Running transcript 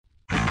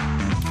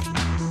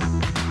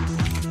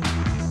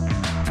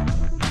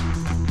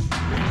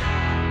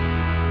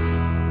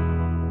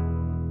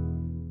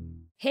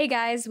Hey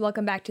guys,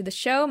 welcome back to the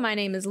show. My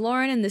name is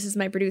Lauren and this is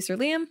my producer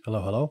Liam.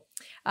 Hello, hello.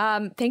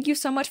 Thank you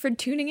so much for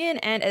tuning in,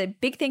 and a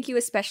big thank you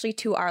especially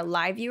to our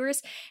live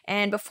viewers.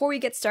 And before we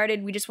get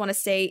started, we just want to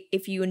say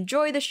if you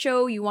enjoy the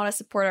show, you want to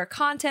support our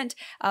content,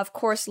 of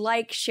course,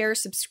 like, share,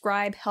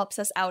 subscribe helps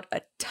us out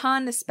a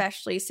ton,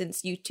 especially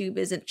since YouTube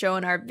isn't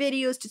showing our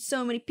videos to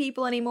so many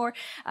people anymore.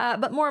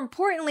 But more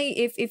importantly,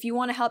 if you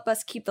want to help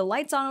us keep the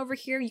lights on over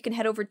here, you can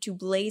head over to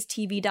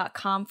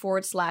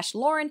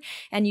blazetv.com/Lauren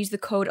and use the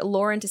code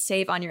Lauren to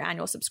save on your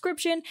annual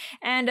subscription.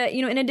 And,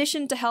 in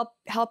addition to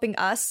helping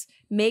us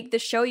make the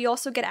show, you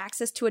also get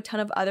access to a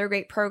ton of other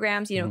great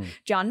programs.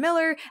 John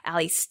Miller,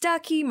 Ali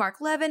Stuckey, Mark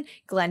Levin,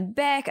 Glenn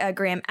Beck,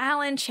 Graham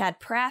Allen,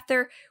 Chad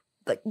Prather.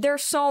 Like,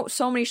 there's so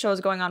many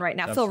shows going on right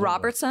now. Absolutely. Phil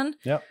Robertson.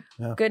 Yep.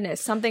 Yeah.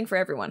 Goodness, something for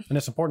everyone. And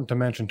it's important to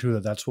mention, too,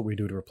 that that's what we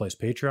do to replace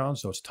Patreon.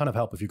 So it's a ton of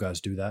help if you guys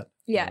do that.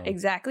 Yeah,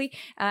 exactly.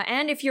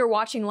 And if you're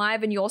watching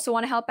live and you also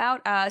want to help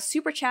out,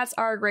 super chats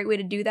are a great way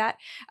to do that.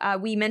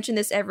 We mention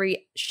this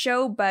every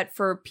show, but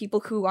for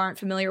people who aren't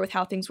familiar with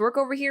how things work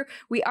over here,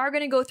 we are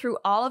going to go through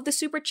all of the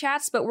super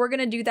chats, but we're going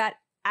to do that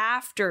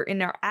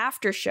in our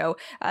after show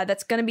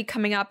that's going to be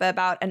coming up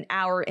about an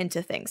hour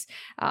into things.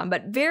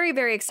 But very,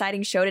 very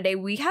exciting show today.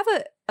 We have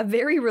a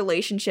very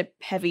relationship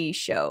heavy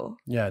show.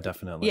 Yeah,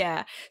 definitely.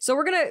 Yeah. So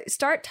we're going to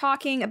start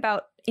talking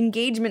about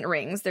engagement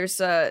rings. There's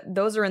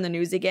those are in the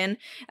news again.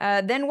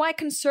 Then why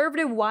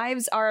conservative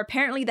wives are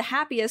apparently the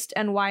happiest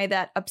and why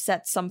that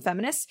upsets some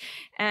feminists.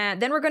 And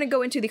then we're going to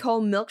go into the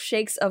whole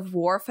milkshakes of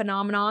war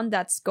phenomenon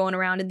that's going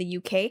around in the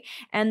UK.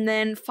 And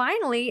then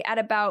finally, at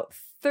about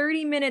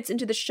 30 minutes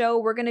into the show,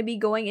 we're going to be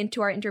going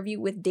into our interview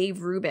with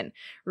Dave Rubin.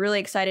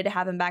 Really excited to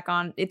have him back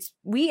on.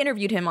 We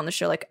interviewed him on the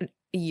show like a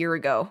year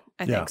ago,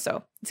 I think.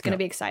 So it's going to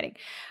be exciting.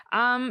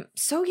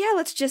 So yeah,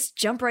 let's just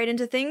jump right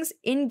into things.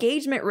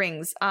 Engagement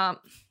rings.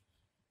 Wow.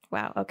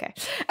 Okay.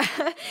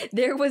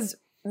 There was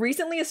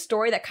recently a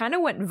story that kind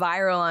of went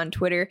viral on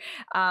Twitter.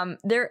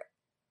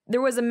 There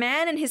was a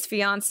man and his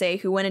fiance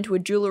who went into a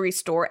jewelry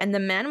store, and the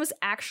man was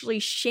actually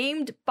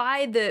shamed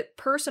by the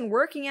person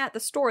working at the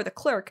store, the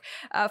clerk,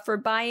 for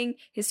buying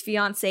his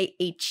fiance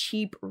a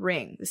cheap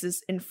ring. This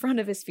is in front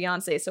of his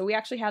fiance. So we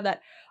actually have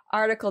that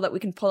article that we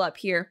can pull up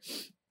here.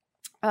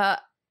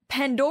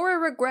 Pandora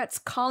regrets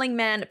calling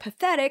man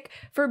pathetic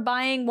for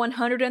buying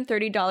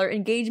 $130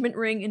 engagement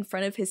ring in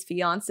front of his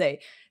fiance.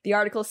 The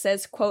article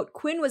says, quote,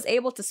 Quinn was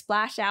able to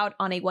splash out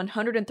on a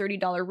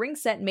 $130 ring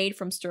set made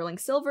from sterling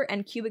silver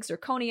and cubic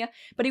zirconia,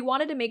 but he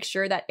wanted to make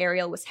sure that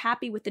Ariel was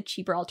happy with the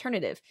cheaper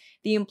alternative.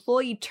 The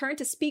employee turned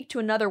to speak to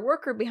another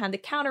worker behind the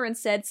counter and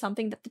said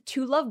something that the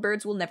two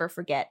lovebirds will never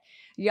forget.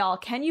 Y'all,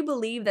 can you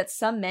believe that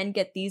some men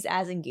get these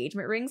as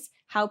engagement rings?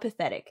 How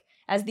pathetic.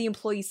 As the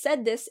employee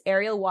said this,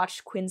 Ariel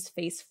watched Quinn's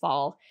face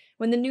fall.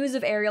 When the news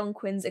of Ariel and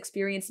Quinn's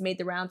experience made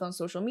the rounds on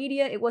social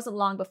media, it wasn't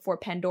long before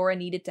Pandora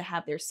needed to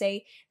have their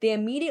say. They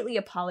immediately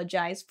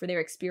apologized for their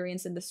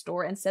experience in the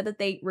store and said that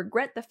they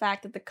regret the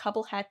fact that the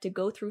couple had to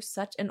go through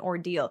such an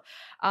ordeal.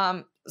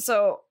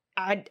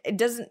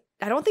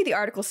 I don't think the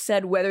article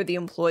said whether the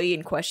employee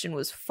in question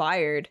was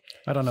fired.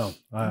 I don't know.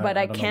 But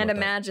I can't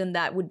imagine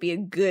that would be a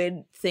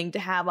good thing to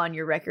have on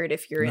your record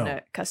if you're in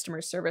a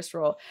customer service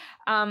role.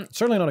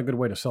 Certainly not a good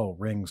way to sell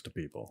rings to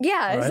people.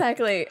 Yeah, right?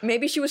 Exactly.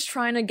 Maybe she was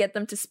trying to get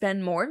them to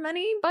spend more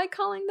money by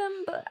calling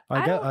them, but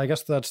I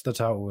guess that's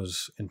how it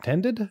was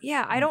intended.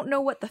 Yeah, I don't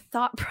know what the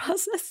thought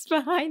process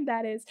behind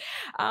that is.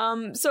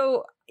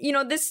 So,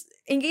 this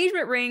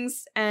engagement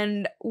rings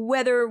and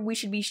whether we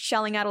should be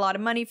shelling out a lot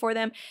of money for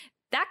them,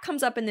 that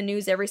comes up in the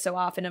news every so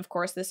often. Of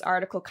course, this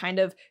article kind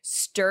of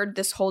stirred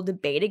this whole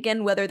debate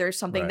again, whether there's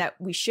something that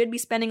we should be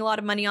spending a lot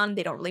of money on,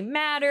 they don't really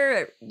matter,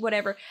 or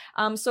whatever.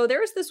 So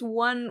there's this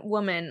one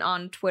woman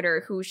on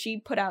Twitter who she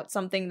put out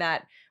something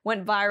that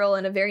went viral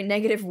in a very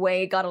negative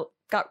way, got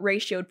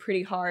ratioed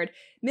pretty hard.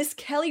 Miss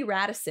Kelly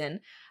Radisson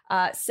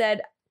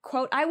said,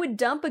 quote, I would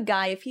dump a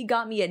guy if he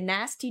got me a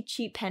nasty,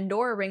 cheap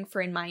Pandora ring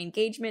for in my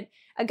engagement.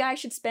 A guy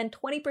should spend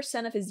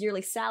 20% of his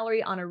yearly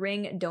salary on a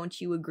ring. Don't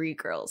you agree,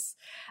 girls?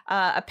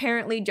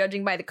 Apparently,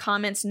 judging by the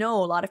comments,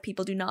 no, a lot of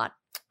people do not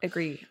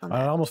agree on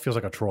that. It almost feels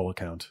like a troll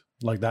account,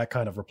 like that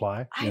kind of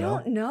reply. I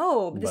don't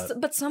know,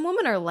 but some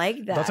women are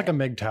like that. That's like a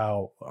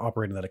MGTOW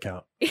operating that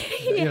account.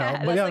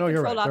 Yeah, but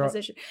you're right.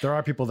 Opposition. There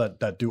are people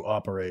that do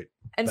operate.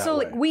 And so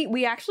like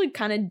we actually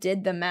kind of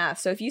did the math.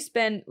 So if you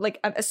spend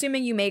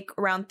assuming you make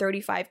around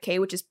 $35K,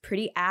 which is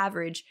pretty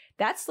average,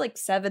 that's like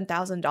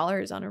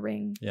 $7,000 on a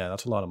ring. Yeah,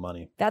 that's a lot of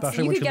money. That's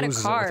especially you when could she get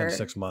loses a car it within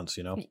 6 months.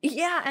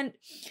 Yeah, and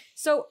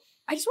so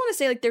I just want to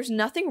say like there's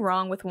nothing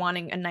wrong with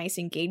wanting a nice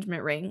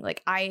engagement ring.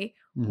 Like I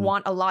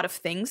want a lot of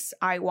things.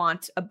 I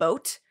want a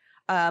boat,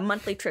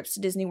 monthly trips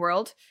to Disney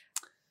World.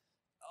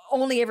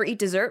 Only ever eat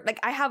dessert. Like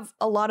I have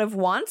a lot of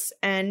wants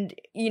and,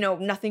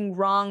 nothing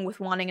wrong with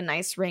wanting a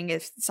nice ring.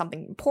 If it's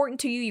something important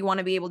to you, you want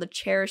to be able to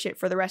cherish it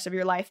for the rest of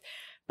your life.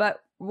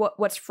 But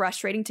what's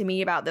frustrating to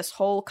me about this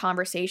whole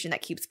conversation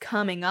that keeps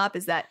coming up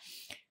is that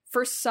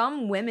for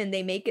some women,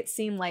 they make it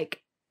seem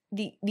like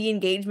the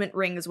engagement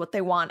ring is what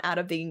they want out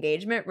of the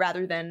engagement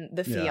rather than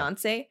the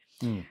fiance.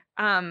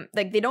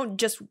 Like they don't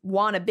just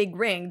want a big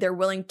ring. They're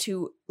willing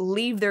to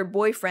leave their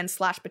boyfriend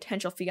 /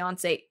 potential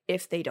fiance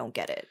if they don't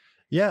get it.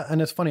 Yeah,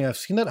 and it's funny. I've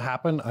seen that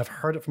happen. I've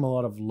heard it from a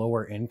lot of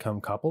lower income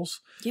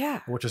couples,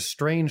 Yeah. which is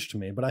strange to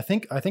me. But I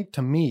think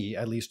to me,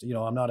 at least,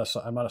 I'm not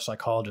a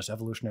psychologist,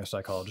 evolutionary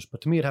psychologist,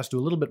 but to me, it has to do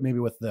a little bit maybe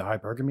with the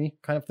hypergamy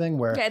kind of thing,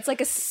 where Yeah, it's like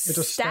it's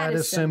a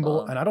status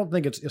symbol, and I don't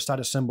think it's a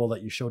status symbol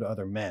that you show to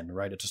other men,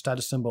 right? It's a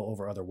status symbol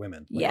over other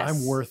women. Like, Yes.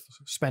 I'm worth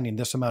spending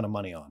this amount of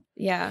money on.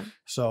 Yeah.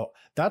 So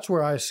that's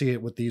where I see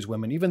it with these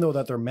women. Even though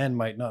that their men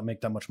might not make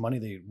that much money,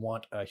 they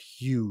want a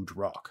huge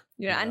rock.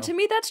 Yeah. you And know? to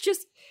me, that's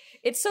just,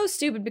 it's so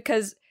stupid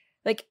because,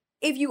 like,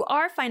 if you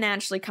are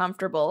financially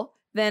comfortable,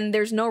 then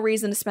there's no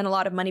reason to spend a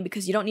lot of money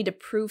because you don't need to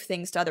prove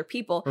things to other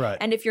people. Right.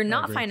 And if you're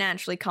not agree.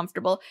 financially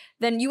comfortable,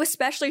 then you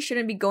especially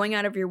shouldn't be going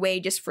out of your way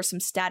just for some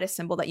status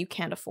symbol that you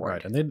can't afford.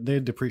 Right, and they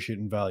depreciate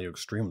in value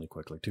extremely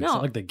quickly too. It's No.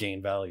 not like they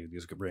gain value,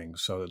 these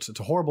rings. So it's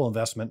a horrible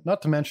investment.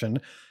 Not to mention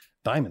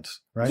diamonds,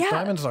 right? Yeah.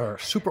 Diamonds are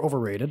super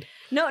overrated.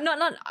 No,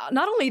 not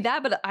only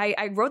that, but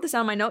I wrote this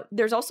down in my note.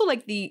 There's also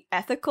like the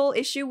ethical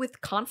issue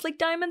with conflict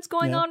diamonds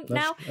going Yeah, on that's-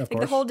 now. of Like the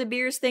course. whole De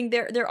Beers thing.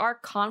 There are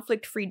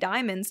conflict-free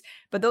diamonds,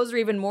 but those are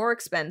even more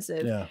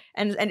expensive. Yeah.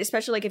 And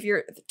especially like if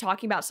you're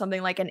talking about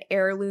something like an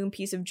heirloom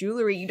piece of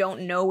jewelry, you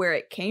don't know where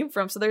it came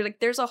from. So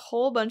there's a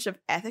whole bunch of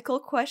ethical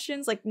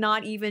questions, like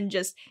not even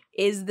just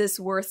is this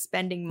worth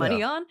spending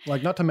money on?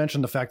 Like, not to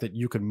mention the fact that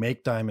you could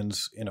make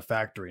diamonds in a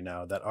factory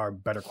now that are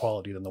better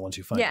quality than the ones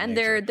you find. Yeah, in and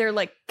nature. they're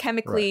like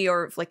chemically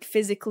or like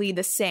physically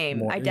the same,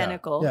 More- yeah.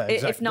 identical, Yeah, if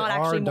exactly. not Our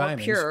actually more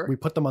diamonds, pure. We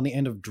put them on the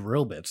end of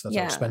drill bits. That's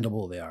how Yeah.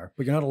 expendable they are.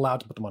 But you're not allowed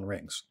to put them on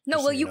rings. No,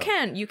 just so well, you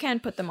know. can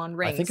put them on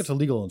rings. I think it's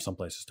illegal in some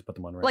places to put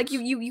them on rings. like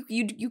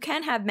you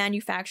can have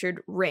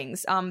manufactured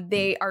rings. Hmm.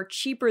 They are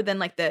cheaper than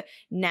like the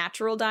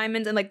natural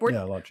diamonds, and like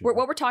yeah, a lot cheaper.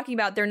 what we're talking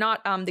about, they're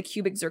not the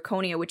cubic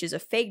zirconia, which is a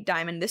fake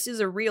diamond. This is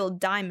a real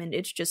diamond.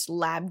 It's just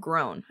lab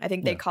grown. I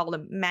think they Yeah. call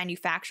them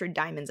manufactured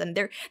diamonds, and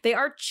they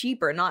are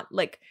cheaper. Not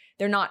like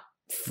they're not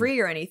free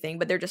or anything,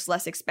 but they're just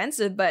less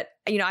expensive. But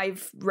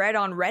I've read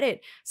on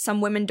Reddit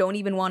some women don't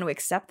even want to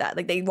accept that.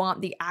 Like they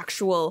want the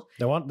actual.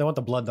 They want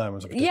the blood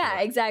diamonds. In particular. Yeah,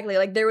 exactly.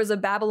 Like there was a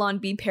Babylon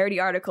Bee parody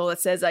article that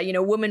says,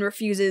 woman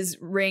refuses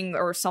ring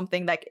or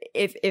something, like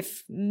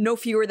if no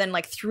fewer than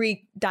like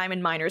 3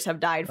 diamond miners have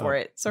died for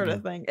it, sort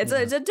of thing. It's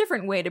a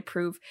different way to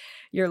prove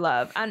your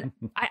love. And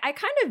I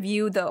kind of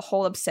view the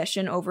whole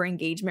obsession over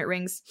engagement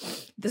rings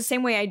the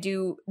same way I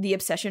do the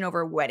obsession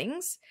over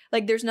weddings.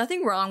 Like there's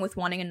nothing wrong with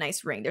wanting a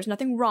nice ring. There's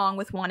nothing wrong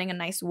with wanting a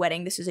nice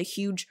wedding. This is a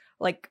huge,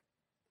 like,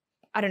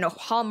 I don't know,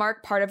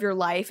 hallmark part of your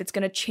life. It's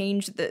going to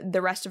change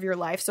the rest of your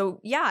life.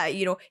 So yeah,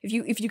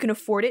 if you can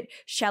afford it,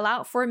 shell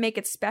out for it, make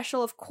it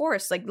special. Of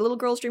course, like little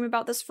girls dream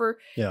about this for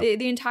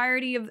the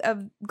entirety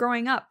of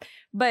growing up.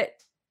 But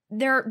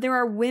there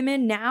are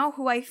women now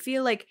who I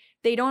feel like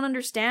they don't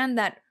understand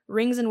that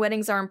rings and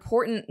weddings are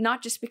important,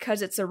 not just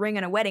because it's a ring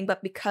and a wedding,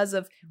 but because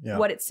of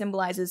what it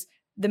symbolizes,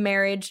 the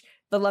marriage,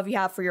 the love you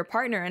have for your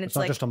partner. And it's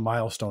not just a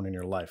milestone in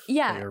your life.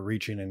 Yeah. That you're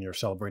reaching and you're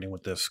celebrating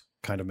with this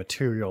kind of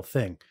material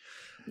thing.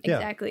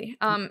 Exactly.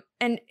 And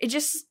it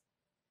just,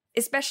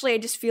 especially I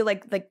just feel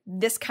like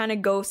this kind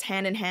of goes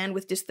hand in hand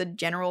with just the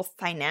general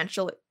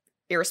financial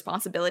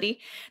irresponsibility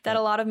that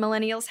a lot of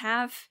millennials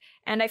have.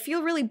 And I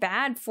feel really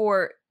bad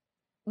for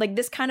like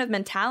this kind of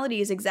mentality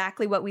is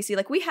exactly what we see.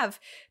 Like we have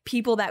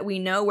people that we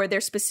know where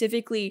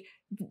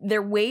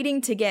they're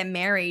waiting to get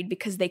married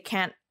because they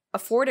can't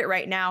afford it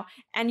right now.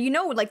 And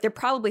like they're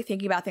probably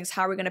thinking about things.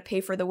 How are we going to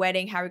pay for the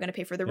wedding? How are we going to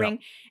pay for the ring?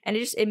 And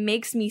it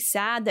makes me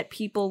sad that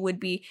people would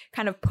be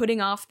kind of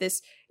putting off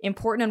this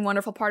important and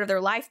wonderful part of their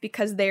life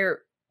because they're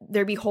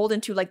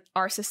beholden to like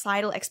our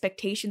societal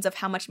expectations of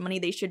how much money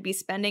they should be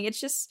spending. It's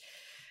just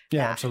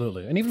Yeah,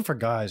 absolutely. And even for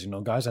guys,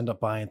 guys end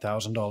up buying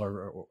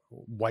 $1,000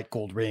 white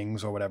gold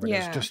rings or whatever.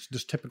 Yeah. There's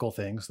just typical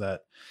things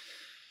that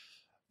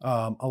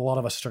a lot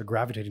of us start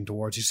gravitating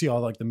towards. You see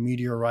all like the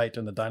meteorite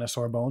and the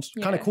dinosaur bones,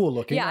 kind of cool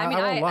looking. Yeah, I mean,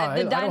 won't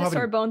lie. the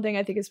dinosaur bone thing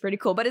I think is pretty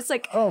cool, but it's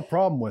like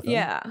problem with them.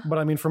 Yeah. But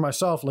I mean, for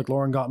myself, like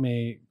Lauren got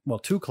me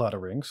 2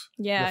 Claddagh rings.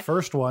 Yeah. The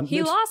first one,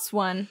 he lost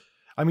one.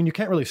 I mean, you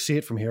can't really see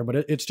it from here, but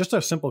it's just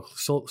a simple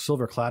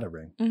silver Claddagh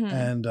ring. Mhm.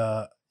 And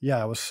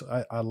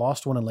I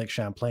lost one in Lake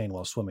Champlain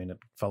while swimming. It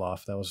fell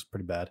off. That was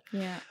pretty bad.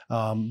 Yeah.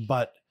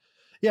 But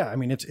yeah, I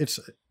mean, it's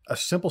a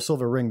simple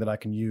silver ring that I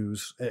can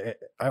use.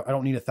 I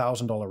don't need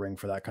 $1,000 ring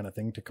for that kind of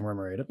thing to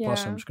commemorate it.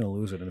 Plus, Yeah. I'm just going to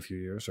lose it in a few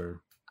years.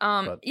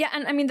 Yeah,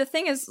 and I mean the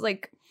thing is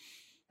like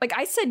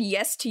I said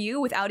yes to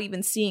you without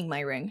even seeing my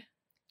ring.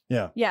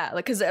 Yeah. Yeah,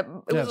 like because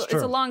it's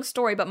true. a long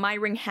story, but my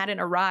ring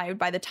hadn't arrived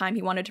by the time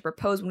he wanted to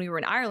propose when we were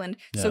in Ireland.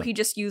 So Yeah. he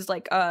just used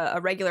like a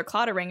regular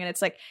Claddagh ring, and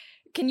it's like,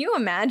 can you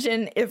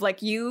imagine if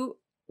like you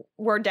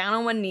were down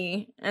on one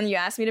knee and you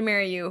asked me to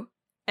marry you,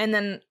 and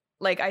then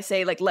like I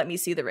say like let me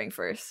see the ring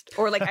first,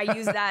 or like I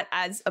use that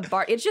as a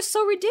bar. It's just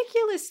so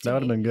ridiculous to That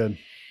would have me. been good.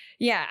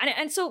 Yeah,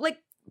 and so like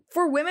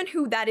for women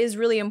who that is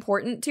really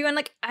important to, and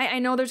like I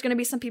know there's going to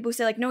be some people who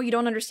say like, no, you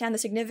don't understand the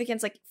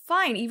significance. Like,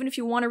 fine, even if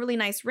you want a really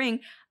nice ring,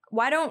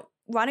 why don't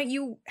why don't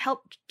you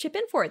help chip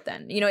in for it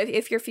then? You know,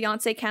 if your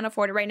fiance can't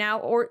afford it right now,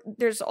 or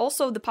there's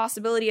also the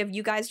possibility of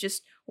you guys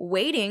just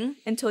waiting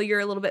until you're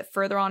a little bit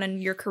further on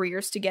in your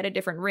careers to get a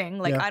different ring.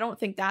 Like, I don't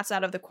think that's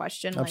out of the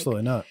question.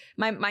 Absolutely not.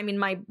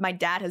 My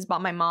dad has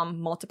bought my mom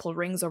multiple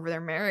rings over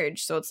their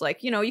marriage. So it's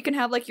like, you know, you can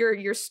have like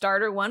your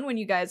starter one when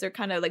you guys are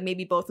kind of like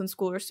maybe both in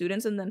school or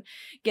students, and then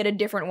get a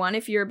different one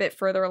if you're a bit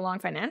further along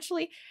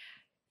financially.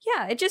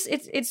 Yeah,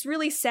 it's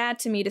really sad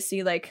to me to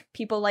see like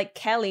people like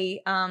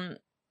Kelly, kind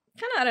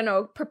of, I don't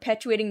know,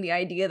 perpetuating the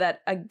idea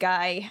that a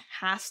guy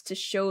has to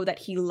show that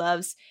he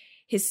loves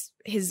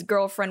his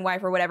girlfriend,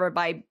 wife, or whatever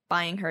by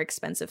buying her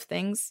expensive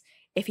things.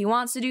 If he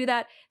wants to do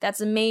that,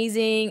 that's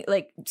amazing.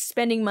 Like,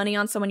 spending money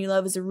on someone you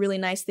love is a really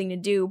nice thing to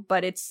do,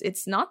 but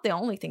it's not the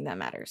only thing that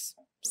matters.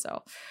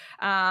 So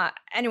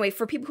anyway,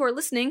 for people who are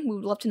listening, we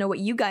would love to know what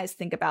you guys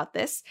think about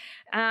this.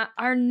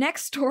 Our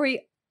next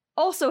story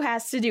also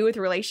has to do with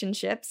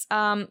relationships.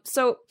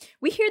 So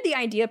we hear the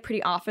idea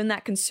pretty often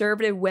that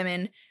conservative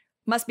women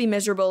must be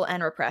miserable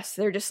and repressed.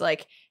 They're just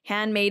like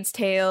Handmaid's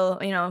Tale,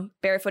 you know,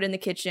 barefoot in the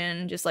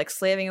kitchen, just like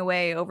slaving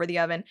away over the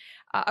oven.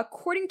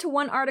 According to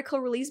one article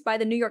released by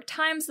the New York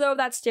Times, though,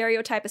 that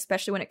stereotype,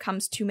 especially when it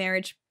comes to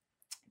marriage,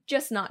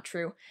 just not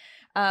true.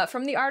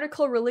 From the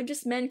article,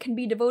 religious men can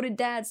be devoted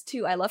dads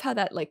too. I love how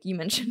that, like you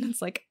mentioned,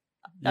 it's like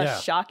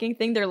a shocking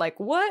thing. They're like,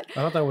 what? I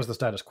thought that was the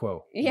status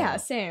quo. Yeah,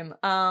 same.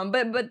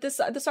 But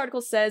this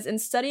article says, in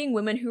studying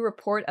women who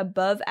report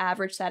above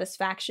average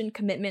satisfaction,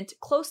 commitment,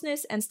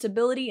 closeness, and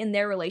stability in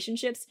their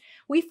relationships,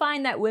 we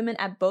find that women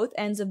at both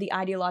ends of the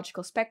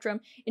ideological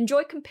spectrum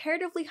enjoy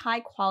comparatively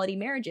high quality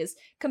marriages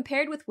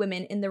compared with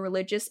women in the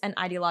religious and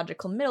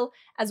ideological middle,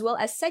 as well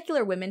as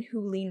secular women who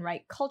lean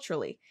right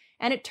culturally.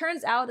 And it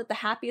turns out that the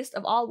happiest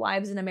of all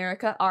wives in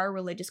America are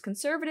religious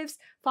conservatives,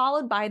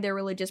 followed by their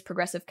religious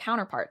progressive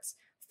counterparts.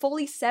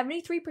 Fully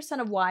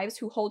 73% of wives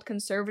who hold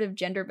conservative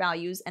gender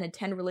values and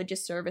attend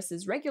religious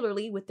services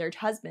regularly with their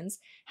husbands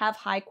have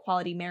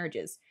high-quality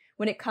marriages.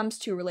 When it comes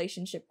to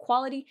relationship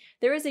quality,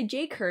 there is a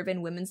J-curve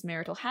in women's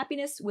marital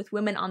happiness, with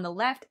women on the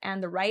left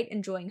and the right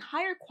enjoying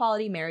higher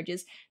quality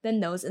marriages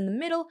than those in the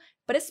middle,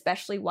 but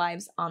especially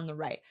wives on the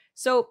right.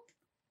 So,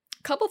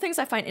 a couple things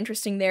I find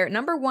interesting there.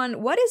 Number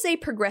one, what is a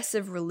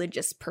progressive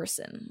religious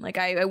person? Like,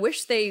 I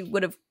wish they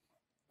would have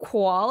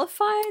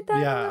qualified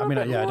that. Yeah, I mean,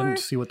 I didn't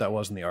see what that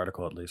was in the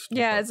article, at least.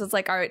 Yeah, it's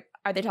like, are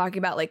they talking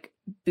about like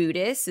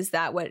Buddhists? Is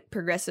that what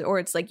progressive, or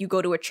it's like you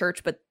go to a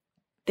church but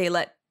they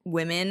let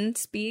women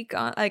speak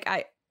on, like,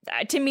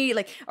 to me,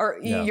 like, or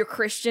you're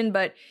Christian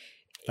but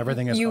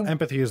everything is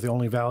empathy is the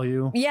only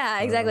value.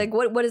 Yeah, exactly. Like,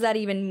 what does that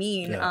even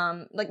mean?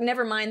 Yeah. Like,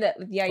 never mind that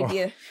the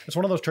idea. It's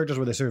one of those churches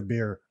where they serve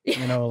beer.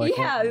 You know, like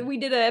we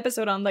did an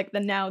episode on like the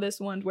Now This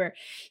one where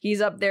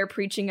he's up there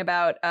preaching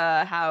about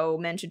how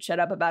men should shut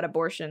up about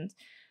abortion.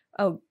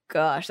 Oh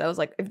gosh, that was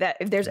like,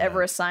 if there's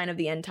ever a sign of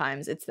the end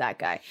times, it's that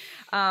guy.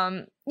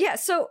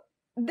 So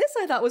this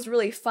I thought was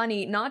really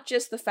funny. Not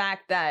just the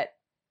fact that,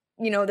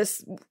 you know,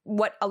 this,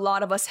 what a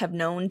lot of us have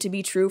known to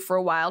be true for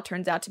a while,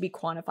 turns out to be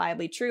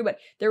quantifiably true, but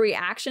the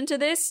reaction to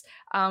this,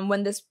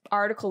 when this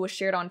article was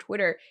shared on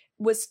Twitter,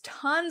 was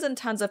tons and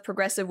tons of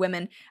progressive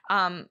women,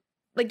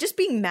 like just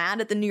being mad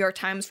at the New York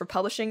Times for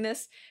publishing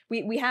this.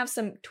 We have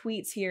some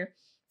tweets here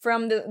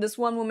from this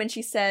one woman.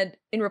 She said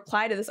in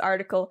reply to this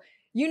article,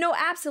 "You know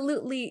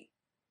absolutely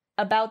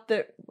about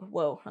the..."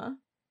 Whoa, huh?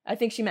 I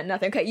think she meant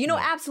nothing. Okay, "You know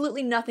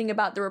absolutely nothing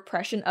about the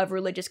repression of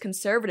religious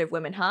conservative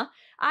women, huh?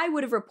 I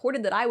would have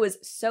reported that I was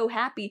so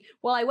happy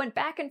while I went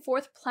back and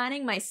forth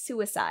planning my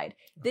suicide.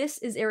 This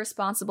is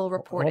irresponsible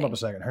reporting." Hold up a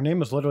second. Her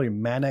name is literally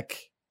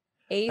Manic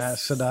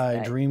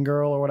Acidae Dream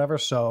Girl or whatever.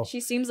 So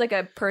she seems like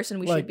a person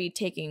we should be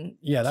taking.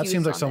 Yeah, that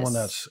seems like someone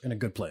that's in a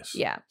good place.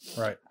 Yeah.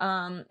 Right.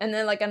 And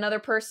then like another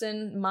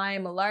person, Maya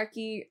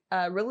Malarkey,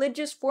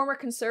 religious former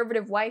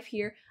conservative wife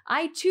here.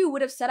 "I too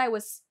would have said I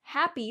was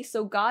happy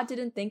so God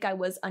didn't think I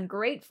was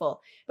ungrateful.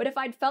 But if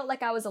I'd felt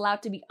like I was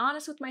allowed to be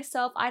honest with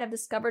myself, I'd have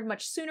discovered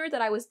much sooner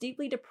that I was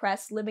deeply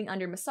depressed, living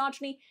under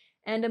misogyny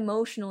and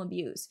emotional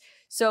abuse."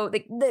 So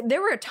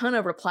there were a ton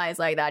of replies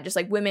like that, just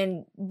like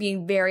women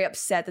being very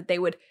upset that they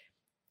would,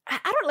 I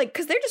don't like,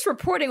 because they're just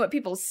reporting what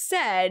people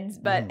said,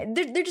 but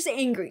they're just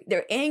angry.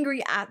 They're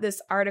angry at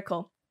this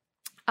article.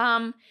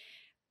 I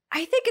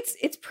think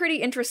it's pretty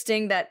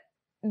interesting that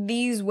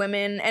these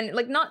women, and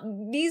like not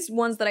these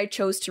ones that I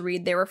chose to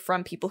read, they were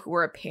from people who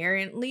were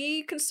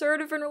apparently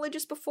conservative and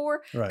religious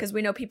before, because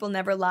we know people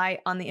never lie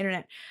on the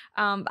internet.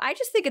 I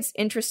just think it's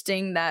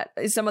interesting that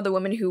some of the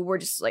women who were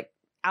just like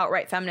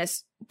outright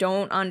feminists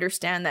don't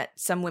understand that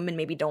some women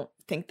maybe don't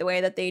think the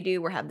way that they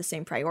do or have the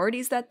same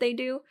priorities that they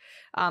do.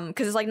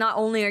 Because it's like, not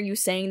only are you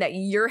saying that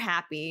you're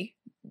happy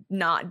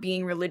not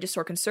being religious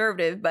or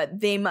conservative, but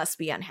they must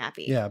be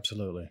unhappy. Yeah,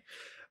 absolutely.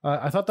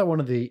 I thought that one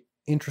of the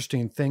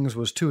interesting things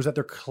was too, is that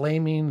they're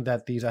claiming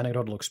that these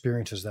anecdotal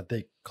experiences that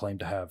they claim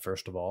to have,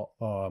 first of all,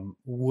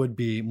 would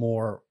be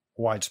more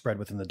widespread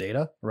within the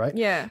data, right?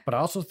 Yeah. But I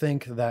also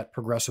think that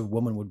progressive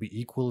women would be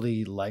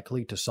equally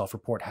likely to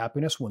self-report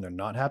happiness when they're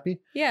not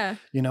happy. Yeah.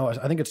 You know,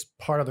 I think it's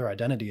part of their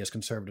identity as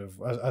conservative,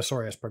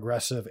 as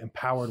progressive,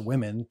 empowered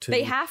women.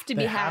 They have to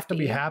be happy. They have to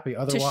be happy,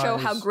 otherwise, to show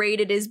how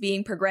great it is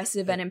being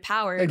progressive and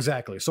empowered.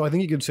 Exactly. So I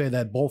think you could say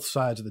that both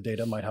sides of the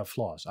data might have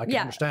flaws. I can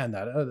understand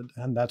that,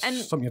 and that's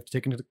something you have to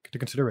take into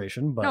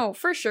consideration. But no,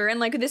 for sure. And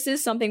like this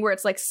is something where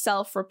it's like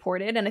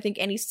self-reported, and I think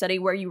any study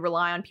where you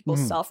rely on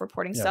people's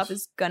self-reporting stuff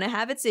is gonna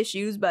have its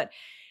issues, but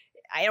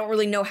I don't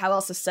really know how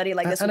else a study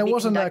like this would be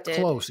conducted. That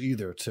close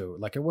either, too.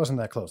 Like, it wasn't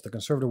that close. The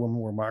conservative women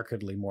were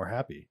markedly more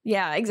happy.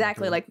 Yeah,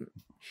 exactly.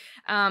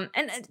 And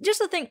just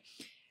the thing,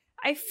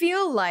 I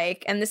feel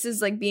like, and this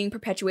is like being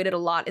perpetuated a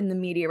lot in the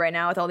media right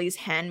now with all these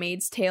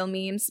Handmaid's Tale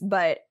memes,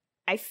 but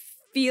I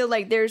feel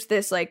like there's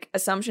this like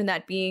assumption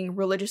that being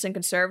religious and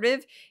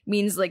conservative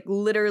means like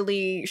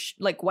literally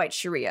like white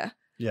Sharia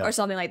or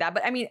something like that.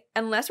 But I mean,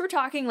 unless we're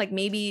talking like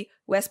maybe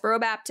Westboro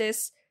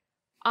Baptist,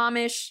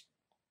 Amish,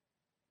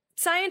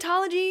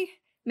 Scientology,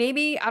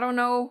 maybe, I don't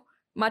know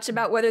much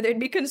about whether they'd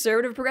be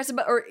conservative, progressive,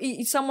 but or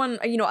someone,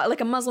 you know,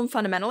 like a Muslim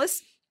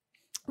fundamentalist.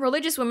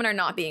 Religious women are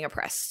not being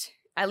oppressed,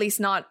 at least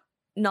not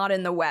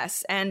in the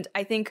West. And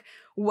I think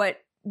what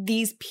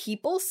these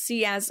people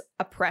see as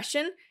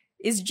oppression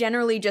is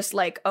generally just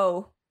like,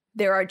 oh,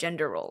 there are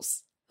gender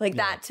roles. Like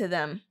that to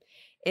them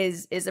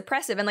is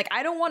oppressive. And like,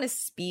 I don't want to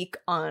speak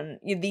on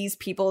these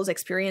people's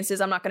experiences.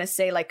 I'm not going to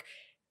say like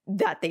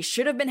that they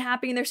should have been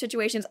happy in their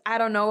situations. I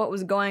don't know what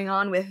was going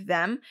on with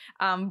them.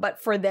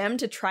 But for them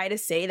to try to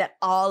say that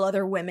all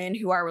other women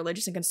who are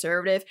religious and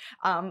conservative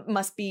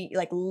must be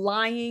like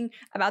lying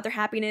about their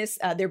happiness,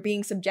 they're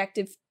being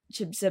subjected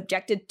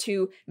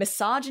to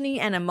misogyny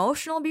and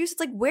emotional abuse. It's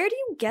like, where do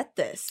you get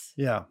this?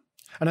 Yeah.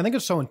 And I think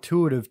it's so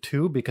intuitive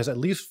too, because at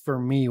least for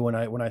me, when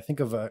I think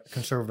of a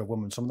conservative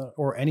woman,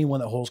 or anyone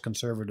that holds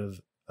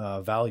conservative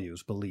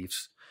values,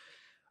 beliefs,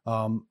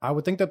 I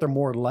would think that they're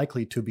more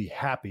likely to be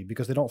happy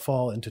because they don't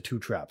fall into two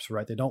traps,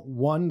 right? They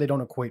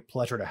don't equate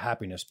pleasure to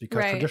happiness,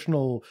 because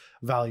traditional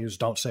values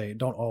don't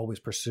always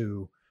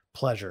pursue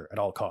pleasure at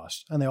all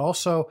costs. And they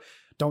also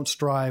don't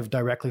strive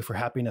directly for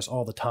happiness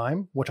all the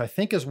time, which I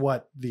think is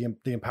what the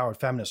empowered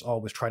feminists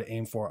always try to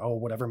aim for. Oh,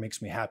 whatever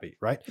makes me happy,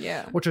 right?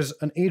 Yeah. Which is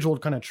an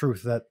age-old kind of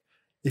truth that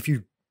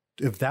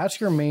if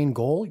that's your main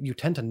goal, you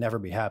tend to never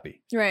be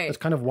happy. Right. It's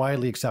kind of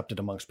widely accepted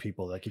amongst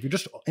people. Like, if you're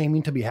just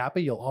aiming to be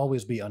happy, you'll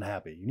always be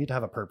unhappy. You need to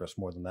have a purpose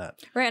more than that.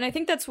 Right. And I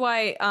think that's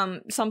why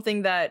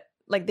something that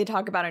like they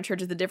talk about in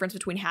church is the difference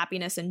between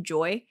happiness and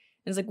joy.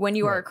 It's like when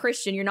you are a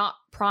Christian, you're not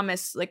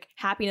promised like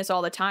happiness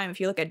all the time.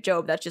 If you look at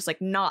Job, that's just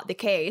like not the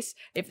case.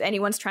 If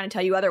anyone's trying to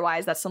tell you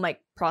otherwise, that's some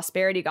like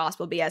prosperity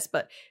gospel BS.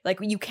 But like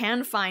you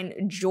can find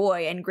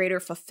joy and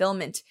greater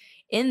fulfillment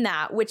in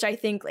that, which I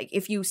think like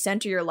if you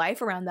center your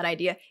life around that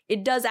idea,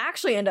 it does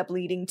actually end up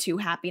leading to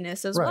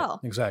happiness as well.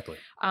 Exactly.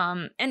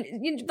 And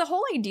the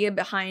whole idea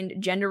behind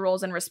gender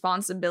roles and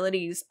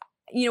responsibilities,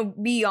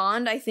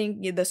 beyond, I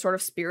think, the sort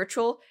of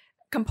spiritual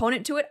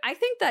component to it, I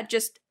think that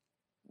just,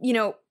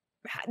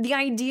 the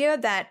idea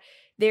that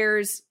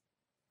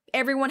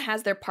everyone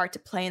has their part to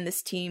play in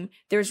this team.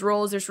 There's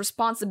roles, there's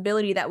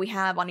responsibility that we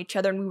have on each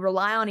other, and we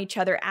rely on each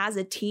other as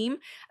a team.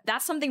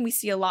 That's something we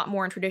see a lot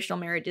more in traditional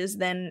marriages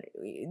than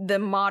the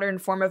modern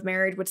form of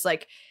marriage, which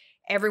like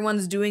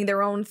everyone's doing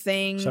their own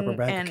thing. Separate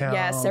bank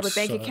accounts. Separate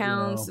bank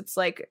accounts. It's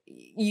like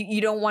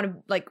you don't want to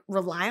like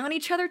rely on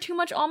each other too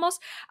much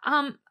almost.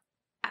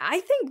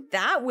 I think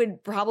that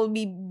would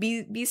probably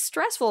be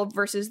stressful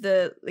versus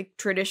the like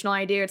traditional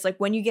idea. It's like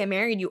when you get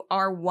married, you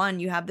are one,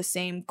 you have the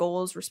same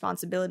goals,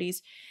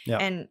 responsibilities,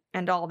 and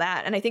all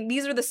that. And I think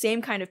these are the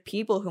same kind of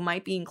people who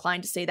might be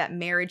inclined to say that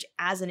marriage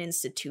as an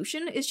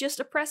institution is just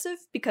oppressive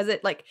because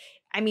it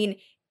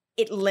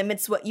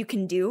limits what you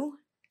can do.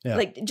 Yeah.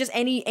 Like just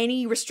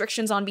any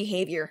restrictions on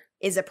behavior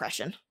is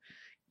oppression.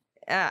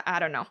 I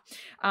don't know.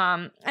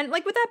 And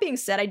like with that being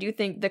said, I do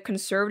think the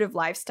conservative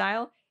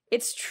lifestyle,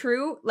 it's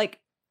true. Like,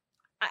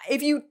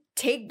 if you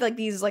take like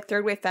these like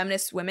third wave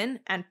feminist women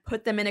and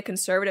put them in a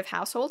conservative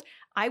household,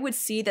 I would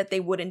see that they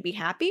wouldn't be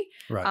happy,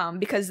 right?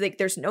 Because like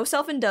there's no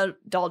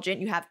self-indulgent.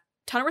 You have a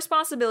ton of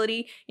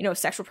responsibility.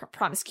 Sexual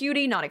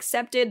promiscuity not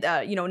accepted.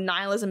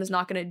 Nihilism is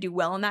not going to do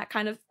well in that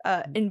kind of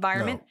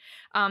environment.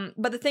 No.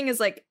 But the thing is,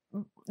 like,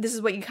 this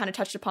is what you kind of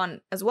touched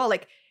upon as well.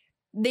 Like,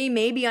 they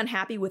may be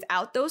unhappy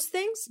without those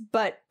things,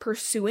 but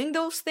pursuing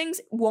those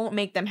things won't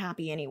make them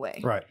happy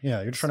anyway. Right.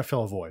 Yeah. You're just trying to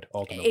fill a void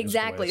ultimately.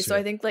 Exactly. So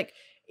I think like.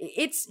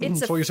 It's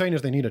so what you're saying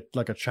is they need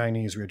a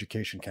Chinese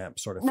re-education camp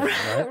sort of thing,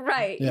 right?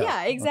 Right.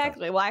 Yeah,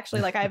 exactly. Okay. Well, actually,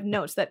 like I have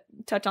notes that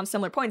touch on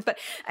similar points, but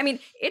I mean,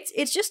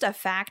 it's just a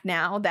fact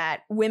now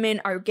that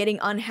women are getting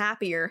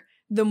unhappier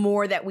the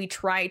more that we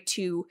try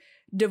to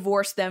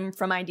divorce them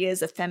from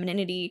ideas of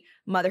femininity,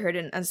 motherhood,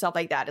 and stuff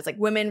like that. It's like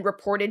women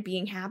reported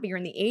being happier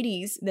in the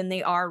 80s than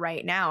they are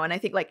right now. And I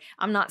think like,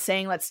 I'm not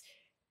saying let's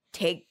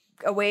take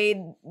away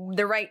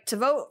the right to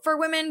vote for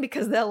women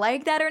because they'll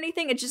like that or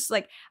anything. It's just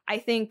like, I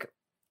think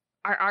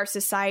our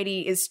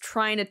society is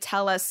trying to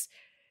tell us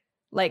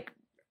like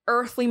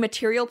earthly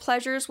material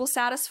pleasures will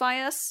satisfy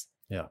us,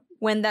 Yeah.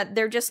 When that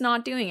they're just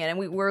not doing it. And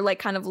we're like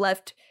kind of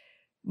left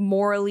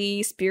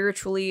morally,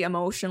 spiritually,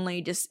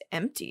 emotionally just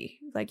empty,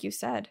 like you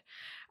said.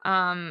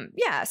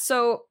 Yeah,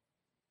 so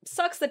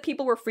sucks that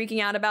people were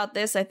freaking out about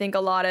this. I think a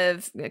lot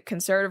of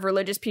conservative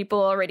religious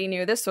people already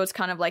knew this, so it's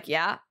kind of like,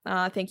 yeah,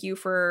 thank you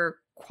for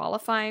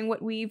qualifying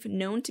what we've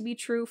known to be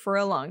true for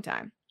a long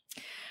time.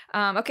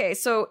 Okay,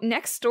 so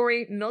next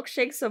story,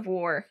 milkshakes of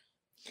war.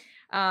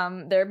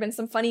 There have been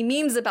some funny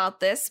memes about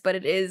this, but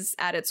it is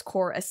at its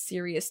core a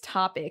serious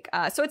topic.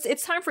 So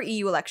it's time for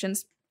EU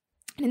elections.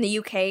 In the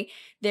UK,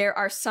 there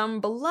are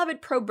some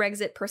beloved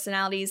pro-Brexit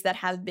personalities that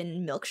have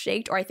been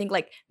milkshaked, or I think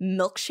like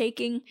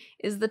milkshaking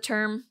is the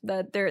term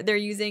that they're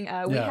using.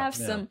 We have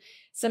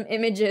some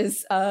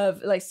images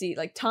of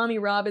like Tommy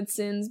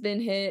Robinson's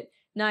been hit,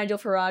 Nigel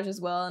Farage as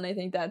well, and I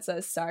think that's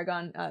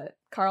Sargon,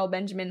 Carl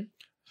Benjamin.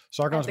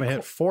 Sargon's been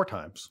hit 4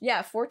 times.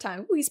 Yeah, 4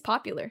 times. Ooh, he's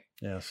popular.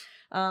 Yes.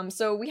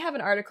 So we have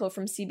an article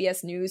from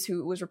CBS News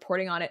who was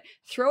reporting on it.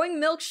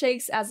 Throwing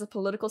milkshakes as a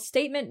political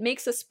statement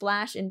makes a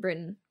splash in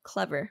Britain.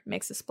 Clever.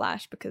 Makes a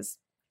splash because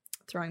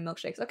throwing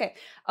milkshakes. Okay.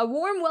 A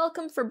warm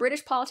welcome for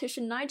British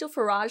politician Nigel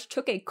Farage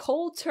took a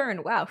cold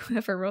turn. Wow,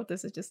 whoever wrote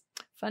this is just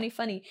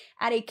funny.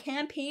 At a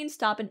campaign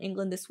stop in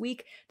England this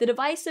week, the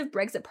divisive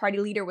Brexit Party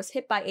leader was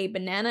hit by a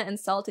banana and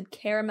salted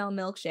caramel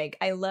milkshake.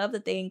 I love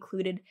that they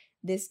included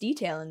this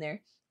detail in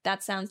there.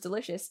 That sounds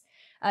delicious.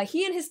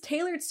 He and his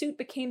tailored suit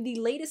became the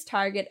latest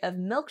target of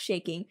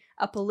milkshaking,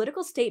 a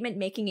political statement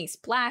making a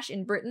splash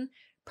in Britain.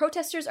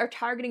 Protesters are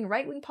targeting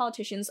right-wing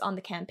politicians on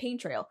the campaign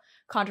trail.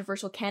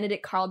 Controversial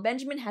candidate Carl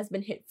Benjamin has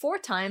been hit 4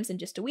 times in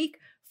just a week.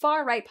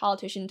 Far-right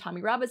politician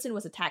Tommy Robinson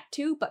was attacked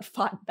too, but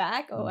fought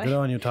back. Good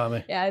on you,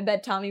 Tommy. Yeah, I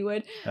bet Tommy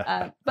would.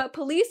 But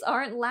police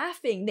aren't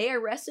laughing. They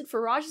arrested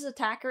Farage's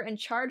attacker and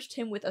charged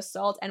him with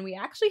assault. And we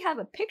actually have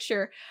a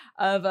picture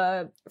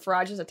of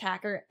Farage's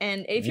attacker.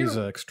 And if he's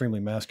an extremely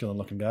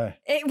masculine-looking guy.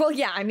 Well,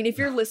 yeah. I mean, if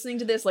you're listening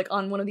to this like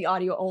on one of the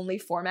audio-only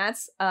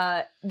formats,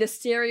 the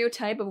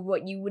stereotype of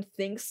what you would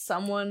think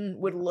someone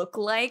would look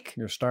like.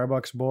 Your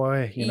Starbucks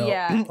boy. You know,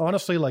 yeah.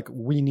 Honestly, like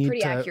we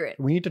need accurate.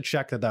 We need to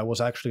check that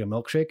was actually a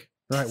milkshake.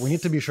 Right, we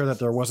need to be sure that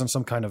there wasn't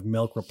some kind of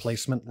milk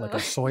replacement, like a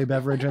soy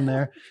beverage in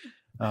there.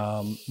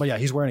 But yeah,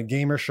 he's wearing a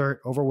gamer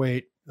shirt,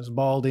 overweight, he's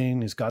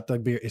balding, he's got the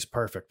beard, it's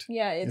perfect.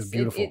 Yeah, it's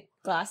beautiful.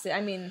 Glasses, I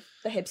mean,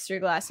 the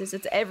hipster glasses,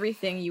 it's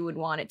everything you would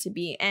want it to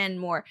be and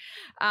more.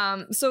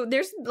 So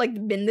there's like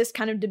been this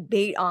kind of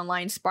debate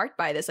online sparked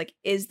by this, like,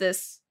 is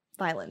this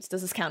violence?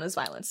 Does this count as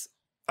violence?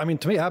 I mean,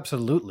 to me,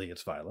 absolutely,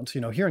 it's violence. You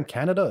know, here in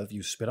Canada, if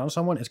you spit on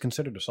someone, it's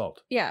considered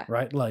assault. Yeah.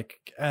 Right?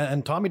 Like,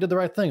 and Tommy did the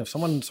right thing. If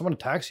someone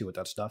attacks you with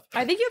that stuff,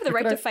 I think you have the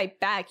right to fight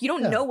back. You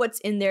don't know what's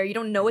in there. You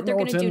don't know what they're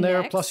going to do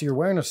next. Plus, you're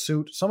wearing a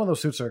suit. Some of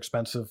those suits are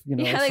expensive. You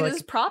know, yeah, like this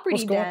is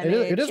property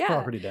damage. It is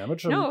property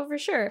damage. No, for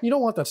sure. You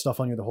don't want that stuff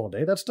on you the whole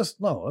day. That's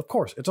just no. Of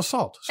course, it's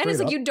assault. And it's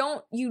like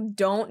you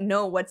don't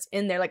know what's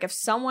in there. Like if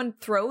someone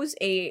throws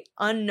a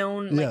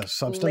unknown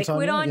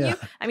liquid on you.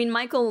 I mean,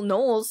 Michael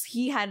Knowles,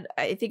 he had,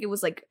 I think it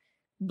was like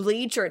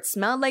bleach, or it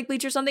smelled like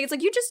bleach or something. It's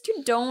like you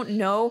don't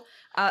know.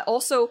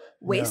 Also,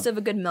 waste of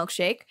a good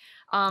milkshake.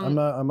 I don't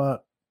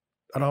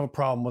have a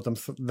problem with them.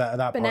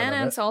 That banana part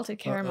of and salted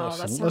caramel.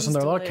 Listen,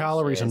 there are a lot of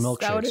calories in milkshakes.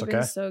 That would have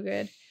been so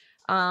good.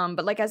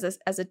 But like as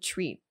a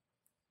treat,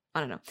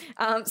 I don't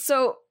know.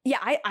 So yeah,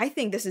 I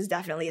think this is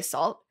definitely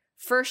assault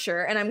for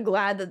sure, and I'm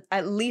glad that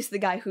at least the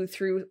guy who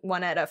threw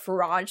one at a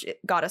Farage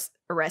got us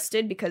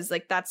arrested, because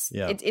like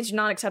it's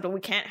not acceptable.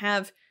 We can't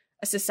have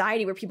a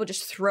society where people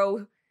just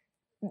throw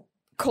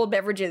cold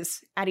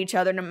beverages at each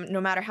other, no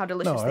matter how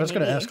delicious. No, that's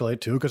going to escalate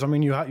too, because I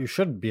mean, you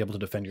should be able to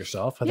defend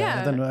yourself. And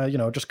then you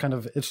know, just kind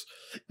of it's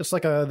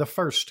like the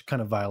first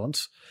kind of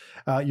violence.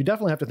 You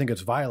definitely have to think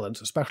it's violence,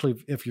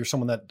 especially if you're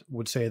someone that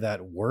would say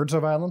that words are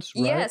violence.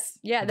 Right? Yes,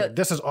 yeah.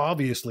 This is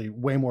obviously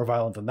way more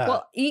violent than that.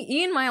 Well,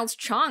 Ian Miles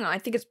Chong, I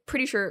think it's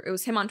pretty sure it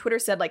was him on Twitter,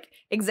 said like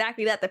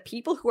exactly that. The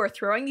people who are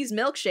throwing these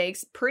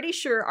milkshakes, pretty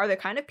sure, are the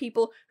kind of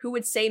people who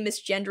would say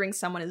misgendering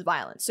someone is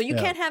violence. So you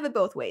can't have it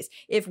both ways.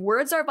 If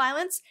words are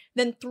violence,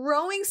 then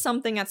throwing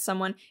something at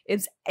someone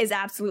is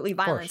absolutely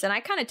violence. And I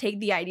kind of take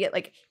the idea,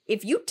 like,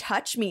 if you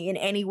touch me in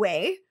any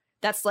way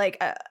that's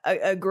like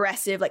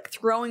aggressive, like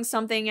throwing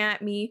something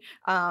at me,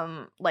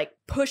 like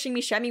pushing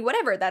me, shoving me,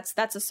 whatever,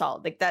 that's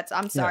assault. Like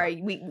I'm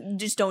sorry, we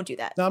just don't do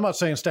that. Now, I'm not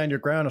saying stand your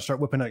ground and start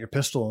whipping out your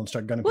pistol and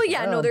start gunning. Well,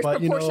 yeah, no, there's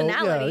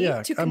proportionality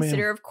to consider, I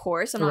mean, of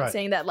course. I'm not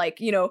saying that,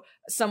 like, you know,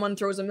 someone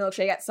throws a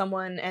milkshake at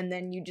someone and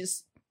then you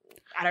just,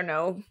 I don't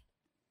know.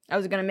 I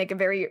was going to make a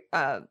very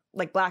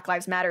like Black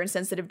Lives Matter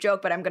insensitive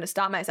joke, but I'm going to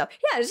stop myself.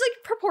 Yeah, it's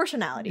like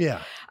proportionality.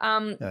 Yeah.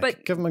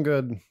 But give them a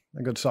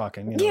good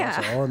socking. You know,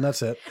 that's all, and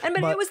that's it.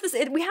 But it was this.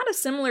 We had a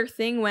similar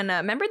thing when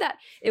remember that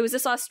it was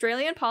this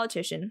Australian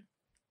politician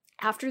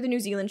after the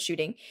New Zealand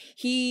shooting.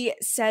 He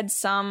said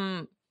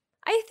some,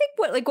 I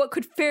think what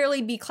could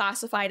fairly be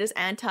classified as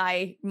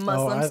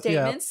anti-Muslim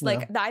statements.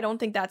 I don't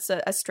think that's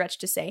a stretch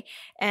to say.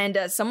 And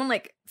someone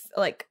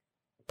like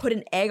put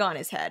an egg on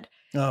his head.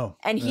 Oh,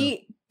 and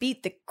he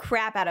beat the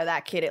crap out of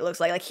that kid. It looks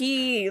like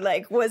he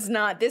was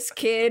not, this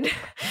kid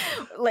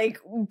like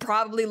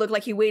probably looked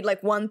like he weighed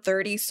like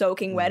 130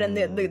 soaking wet, and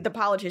the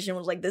politician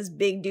was like this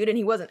big dude and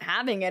he wasn't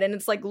having it. And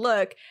it's like,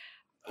 look,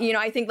 you know,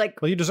 I think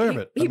like, well, you deserve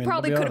it. He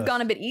probably could have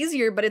gone a bit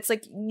easier, but it's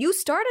like, you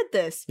started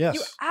this. Yes.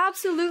 You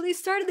absolutely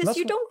started this.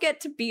 You don't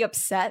get to be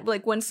upset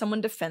like when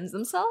someone defends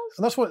themselves.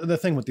 And that's what the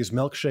thing with these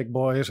milkshake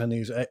boys and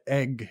these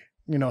egg,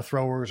 you know,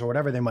 throwers or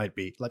whatever they might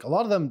be. Like a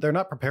lot of them, they're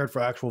not prepared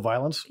for actual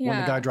violence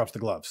when the guy drops the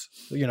gloves.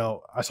 You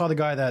know, I saw the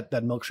guy that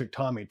milkshake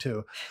Tommy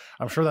too.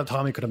 I'm sure that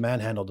Tommy could have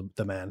manhandled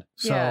the man.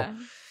 So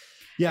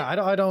yeah,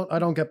 I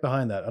don't get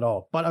behind that at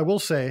all. But I will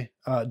say,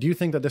 do you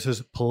think that this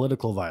is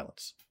political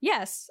violence?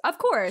 Yes, of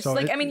course. So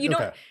like, I mean,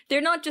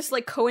 they're not just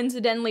like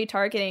coincidentally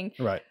targeting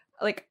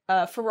like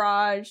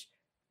Farage,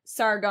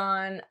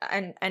 Sargon,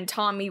 and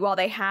Tommy while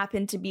they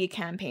happen to be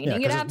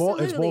campaigning. Yeah, it's both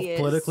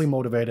politically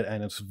motivated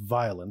and it's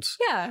violence.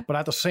 Yeah. But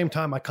at the same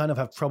time, I kind of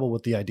have trouble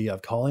with the idea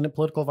of calling it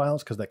political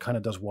violence because that kind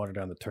of does water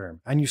down the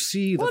term. And you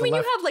see that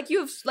you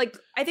have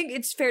I think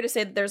it's fair to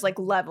say that there's like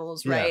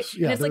levels, right? Yes,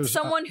 yeah, and it's like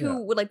someone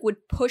who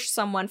would push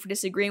someone for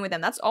disagreeing with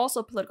them. That's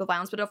also political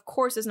violence, but of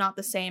course is not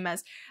the same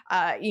as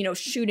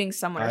shooting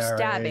someone or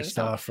stabbing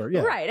someone.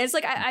 Right. And it's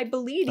like I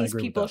believe these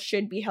people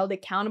should be held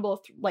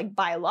accountable like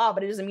by law,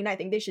 but it doesn't mean I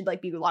think they should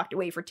like be locked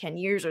away for 10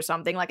 years or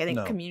something. Like I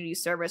think community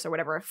service or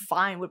whatever,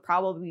 fine would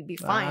probably be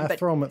fine. But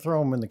throw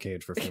them in the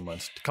cage for a few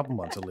months, a couple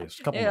months at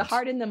least.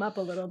 Harden them up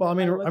a little bit. Well, I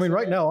mean,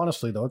 right now,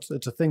 honestly though,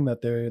 it's a thing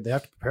that they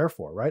have to prepare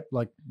for, right?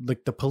 Like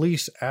the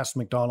police asked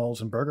McDonald's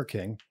and Burger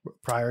King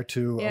prior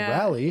to a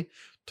rally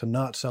to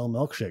not sell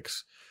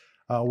milkshakes,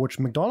 which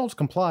McDonald's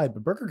complied,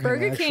 but Burger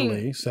King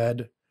actually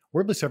said,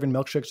 "We'll be serving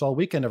milkshakes all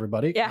weekend,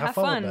 everybody. Yeah, have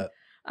fun with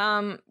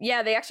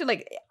that." They actually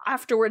like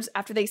afterwards,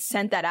 after they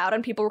sent that out,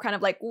 and people were kind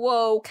of like,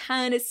 "Whoa,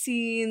 kind of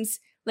seems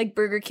like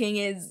Burger King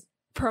is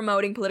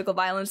promoting political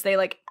violence." They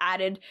like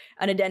added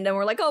an addendum.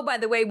 We're like, "Oh, by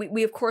the way,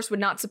 we of course would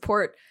not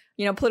support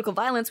political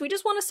violence. We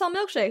just want to sell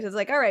milkshakes." It's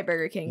like, all right,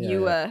 Burger King,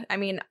 I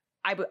mean,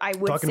 I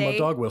would talking say,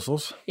 about dog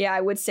whistles. Yeah,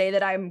 I would say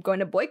that I'm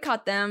going to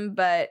boycott them,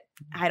 but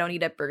I don't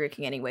eat at Burger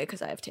King anyway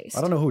because I have taste.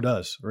 I don't know who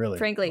does, really.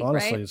 Frankly,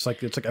 honestly, right? it's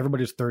like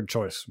everybody's third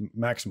choice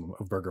maximum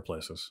of burger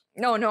places.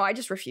 No, I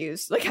just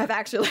refuse. Like I've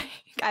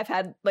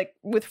had like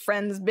with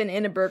friends been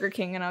in a Burger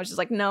King, and I was just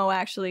like, no,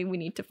 actually, we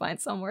need to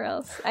find somewhere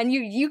else. And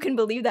you can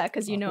believe that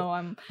because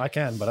I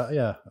can, but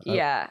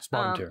I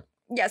volunteer.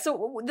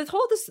 So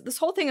this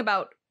whole thing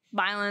about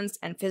violence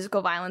and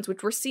physical violence,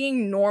 which we're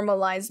seeing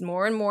normalized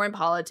more and more in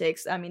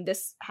politics. I mean,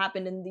 this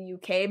happened in the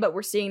UK, but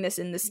we're seeing this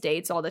in the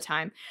States all the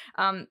time.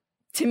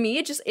 To me,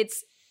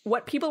 it's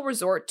what people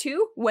resort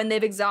to when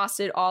they've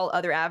exhausted all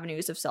other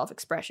avenues of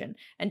self-expression.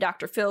 And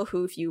Dr. Phil,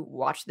 who, if you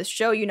watch this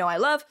show, I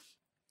love,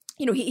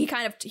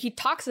 he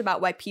talks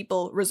about why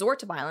people resort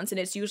to violence, and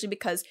it's usually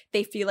because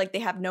they feel like they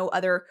have no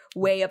other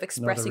way of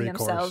expressing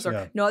themselves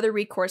or no other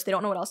recourse. They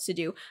don't know what else to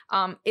do.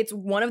 It's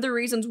one of the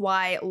reasons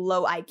why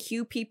low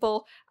IQ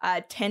people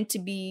tend to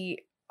be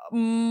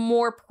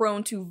more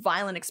prone to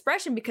violent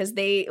expression, because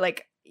they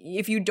like,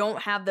 if you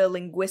don't have the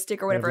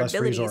linguistic or whatever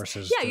abilities,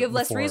 you have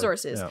less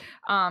resources.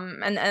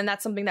 And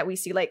that's something that we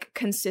see like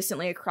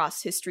consistently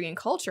across history and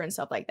culture and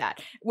stuff like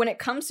that. When it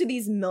comes to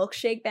these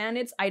milkshake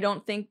bandits, I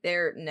don't think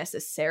they're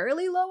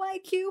necessarily low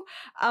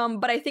IQ,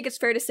 but I think it's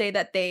fair to say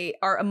that they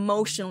are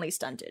emotionally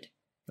stunted.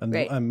 And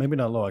maybe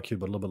not low IQ,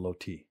 but a little bit low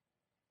T.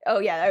 Oh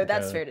yeah,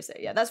 that's fair to say.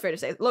 Yeah, that's fair to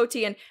say. Low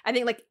T, and I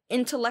think like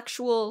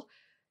intellectual,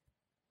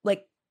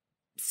 like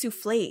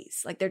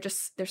souffles, like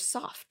they're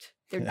soft.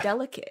 They're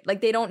delicate. Like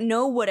they don't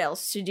know what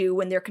else to do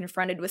when they're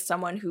confronted with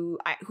someone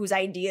whose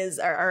ideas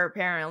are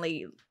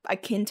apparently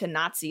akin to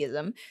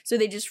Nazism. So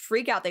they just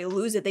freak out. They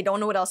lose it. They don't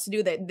know what else to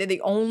do.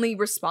 The only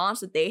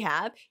response that they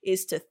have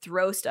is to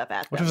throw stuff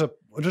at them.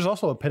 Which is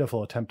also a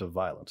pitiful attempt of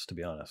violence, to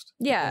be honest.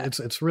 Yeah,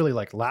 it's really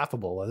like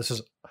laughable.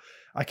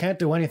 I can't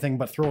do anything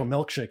but throw a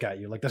milkshake at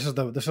you. Like this is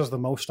the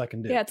most I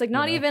can do. Yeah, it's like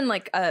not even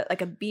like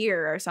a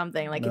beer or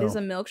something. Like it is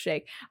a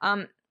milkshake.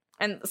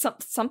 And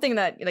something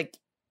that like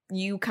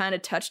you kind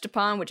of touched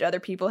upon, which other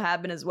people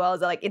have been as well,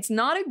 is that like it's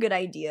not a good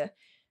idea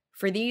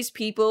for these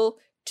people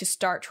to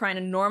start trying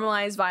to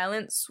normalize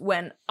violence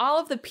when all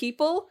of the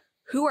people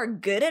who are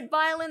good at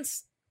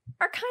violence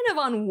are kind of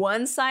on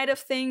one side of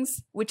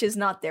things, which is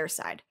not their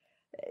side.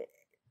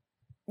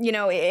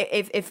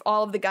 If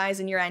all of the guys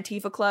in your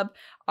Antifa club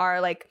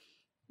are like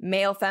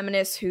male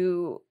feminists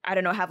who, I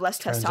don't know, have less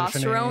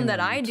testosterone than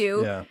I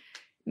do,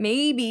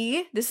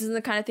 maybe this isn't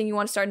the kind of thing you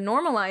want to start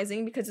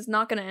normalizing, because it's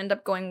not going to end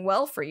up going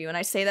well for you. And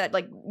I say that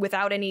like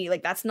without any,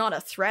 like that's not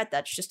a threat.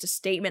 That's just a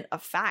statement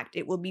of fact.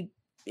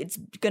 It's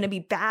going to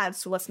be bad.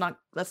 So let's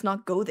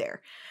not go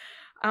there.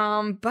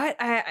 But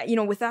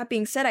with that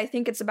being said, I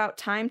think it's about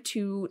time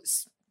to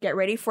get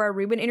ready for our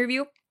Ruben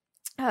interview.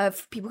 For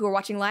people who are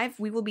watching live,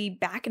 we will be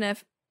back in a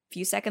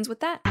few seconds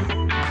with that.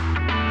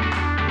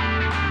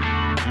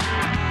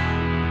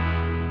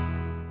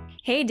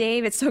 Hey,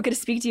 Dave, it's so good to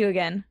speak to you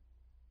again.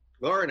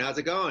 Lauren, how's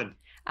it going?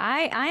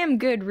 I am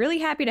good. Really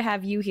happy to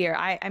have you here.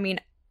 I mean,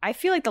 I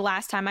feel like the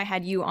last time I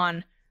had you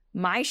on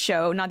my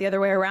show, not the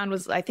other way around,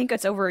 was I think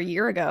it's over a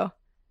year ago.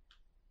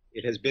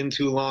 It has been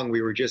too long.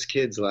 We were just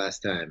kids last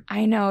time.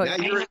 I know.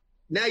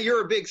 Now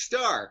you're a big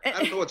star. I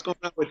don't know what's going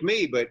on with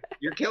me, but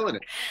you're killing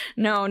it.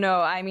 No.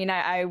 I mean,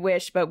 I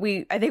wish, but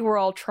I think we're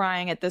all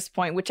trying at this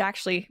point, which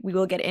actually we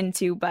will get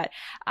into. But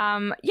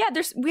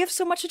we have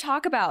so much to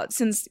talk about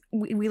since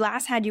we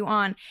last had you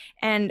on.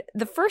 And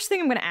the first thing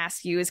I'm going to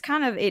ask you is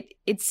kind of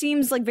it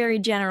seems like very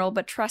general,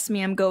 but trust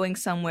me, I'm going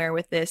somewhere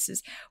with this.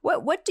 Is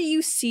what do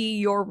you see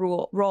your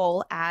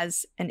role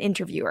as an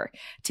interviewer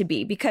to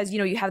be? Because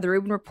you have the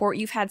Rubin Report.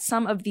 You've had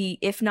some of the,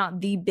 if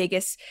not the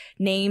biggest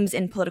names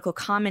in political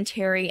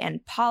commentary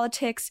and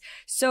politics.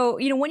 So,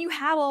 when you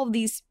have all of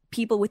these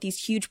people with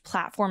these huge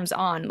platforms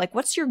on, like,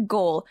 what's your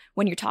goal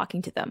when you're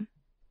talking to them?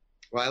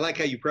 Well, I like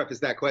how you preface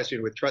that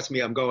question with, trust me,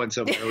 I'm going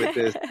somewhere with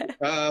this.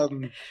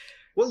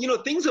 Well,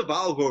 things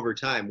evolve over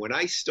time. When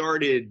I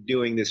started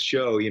doing this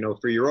show,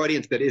 for your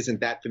audience that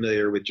isn't that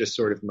familiar with just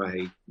sort of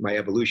my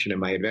evolution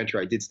and my adventure,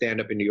 I did stand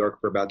up in New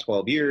York for about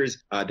 12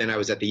 years. Then I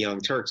was at the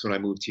Young Turks when I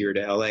moved here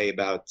to LA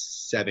about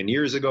 7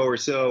 years ago or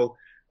so.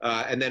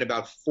 And then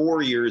about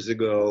 4 years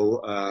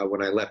ago,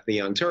 when I left the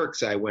Young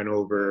Turks, I went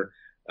over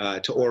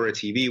to Aura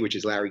TV, which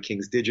is Larry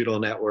King's digital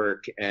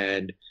network.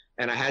 And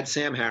I had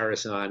Sam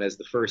Harris on as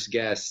the first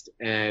guest.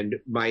 And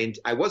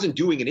I wasn't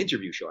doing an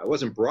interview show. I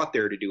wasn't brought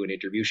there to do an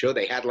interview show.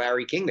 They had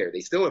Larry King there.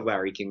 They still have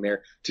Larry King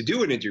there to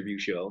do an interview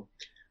show.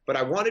 But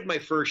I wanted my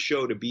first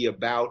show to be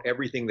about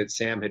everything that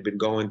Sam had been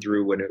going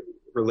through when it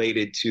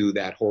related to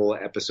that whole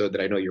episode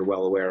that I know you're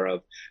well aware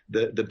of,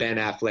 the Ben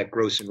Affleck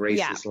gross and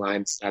racist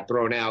lines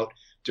thrown out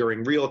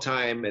during real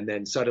time. And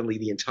then suddenly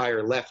the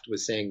entire left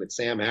was saying that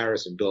Sam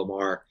Harris and Bill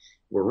Maher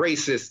were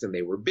racist and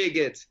they were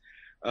bigots.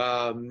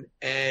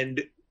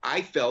 And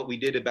I felt we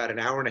did about an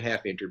hour and a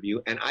half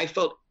interview. And I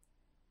felt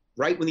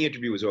right when the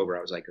interview was over,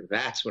 I was like,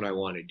 that's what I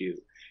want to do.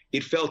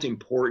 It felt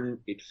important.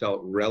 It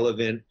felt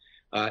relevant.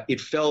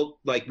 It felt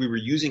like we were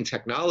using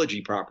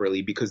technology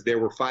properly because there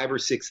were 5 or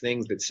 6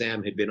 things that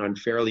Sam had been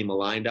unfairly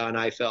maligned on,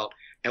 I felt.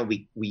 And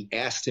we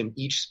asked him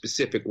each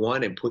specific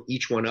one and put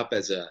each one up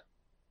as a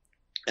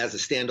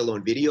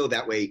standalone video.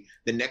 That way,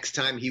 the next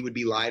time he would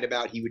be lied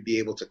about, he would be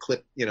able to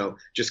click,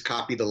 just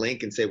copy the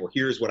link and say, well,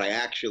 here's what I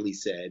actually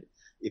said,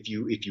 if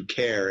you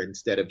care,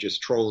 instead of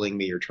just trolling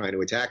me or trying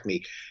to attack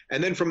me.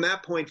 And then from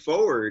that point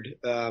forward,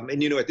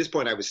 and at this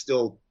point, I was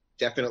still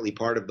definitely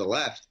part of the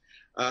left.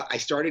 I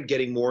started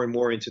getting more and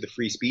more into the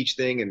free speech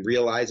thing and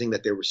realizing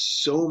that there was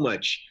so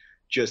much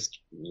just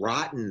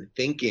rotten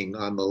thinking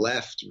on the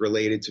left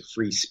related to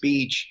free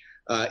speech.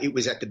 It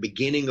was at the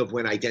beginning of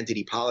when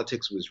identity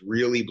politics was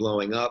really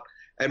blowing up.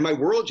 And my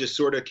world just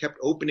sort of kept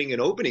opening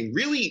and opening,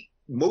 really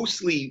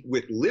mostly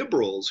with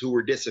liberals who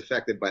were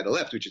disaffected by the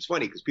left, which is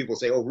funny because people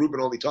say, oh,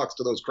 Rubin only talks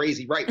to those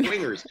crazy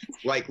right-wingers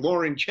like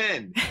Lauren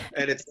Chen.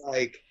 And it's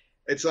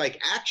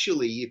like,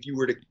 actually, if you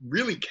were to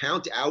really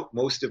count out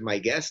most of my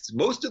guests,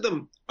 most of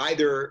them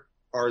either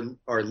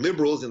are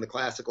liberals in the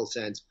classical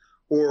sense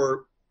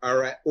or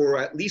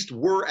at least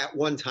were at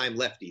one time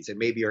lefties and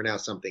maybe are now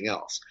something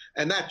else.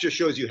 And that just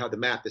shows you how the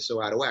math is so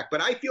out of whack.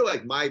 But I feel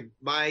like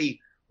my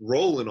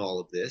role in all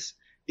of this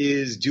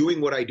is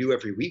doing what I do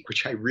every week,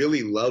 which I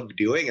really love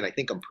doing. And I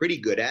think I'm pretty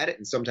good at it.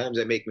 And sometimes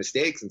I make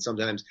mistakes and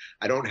sometimes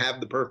I don't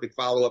have the perfect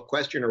follow-up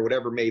question or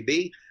whatever it may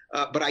be.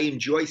 But I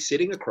enjoy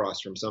sitting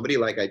across from somebody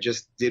like I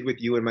just did with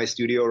you in my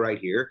studio right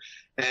here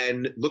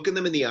and looking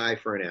them in the eye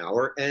for an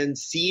hour and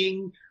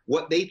seeing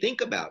what they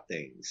think about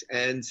things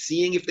and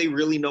seeing if they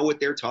really know what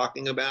they're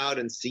talking about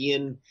and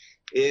seeing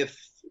if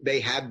they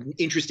have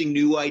interesting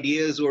new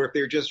ideas or if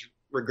they're just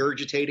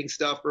regurgitating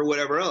stuff or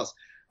whatever else.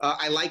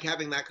 I like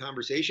having that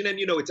conversation. And,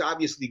 it's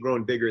obviously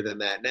grown bigger than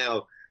that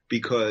now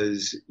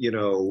because,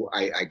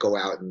 I go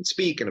out and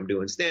speak and I'm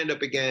doing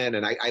stand-up again.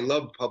 And I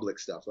love public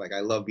stuff. Like I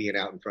love being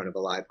out in front of a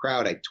live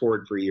crowd. I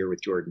toured for a year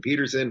with Jordan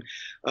Peterson.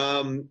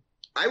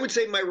 I would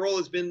say my role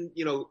has been,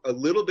 a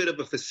little bit of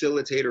a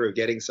facilitator of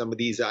getting some of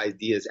these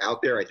ideas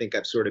out there. I think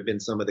I've sort of been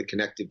some of the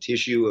connective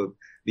tissue of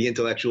the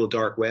intellectual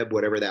dark web,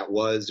 whatever that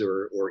was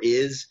or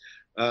is.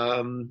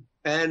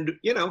 And,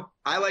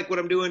 I like what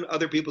I'm doing.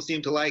 Other people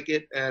seem to like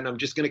it. And I'm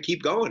just going to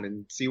keep going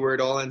and see where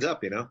it all ends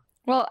up,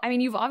 Well, I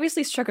mean, you've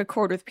obviously struck a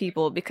chord with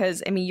people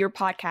because, your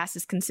podcast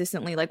is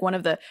consistently like one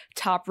of the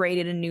top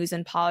rated in news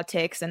and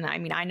politics. And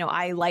I know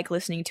I like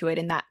listening to it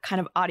in that kind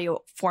of audio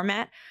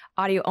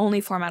only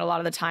format a lot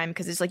of the time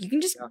because it's like you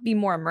can just be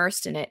more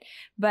immersed in it.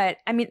 But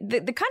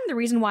the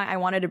reason why I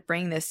wanted to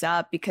bring this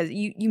up because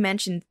you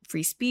mentioned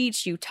free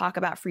speech, you talk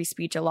about free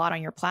speech a lot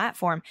on your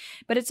platform,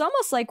 but it's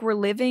almost like we're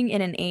living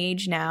in an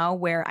age now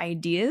where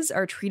ideas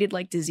are treated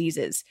like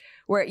diseases,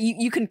 where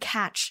you can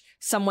catch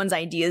someone's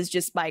ideas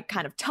just by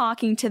kind of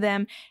talking to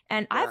them.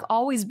 And I've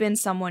always been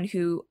someone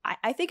who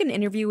I think an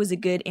interview is a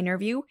good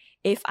interview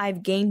if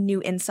I've gained new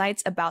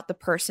insights about the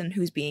person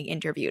who's being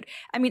interviewed.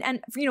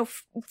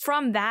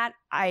 From that,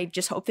 I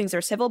just hope things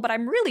are civil, but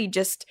I'm really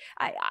just,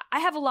 I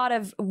have a lot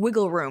of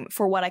wiggle room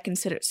for what I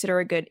consider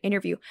a good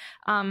interview.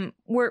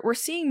 We're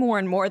seeing more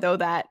and more, though,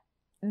 that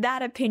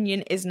that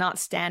opinion is not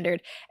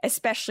standard,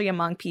 especially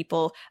among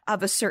people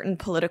of a certain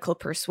political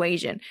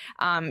persuasion.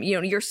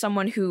 You're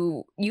someone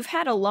who you've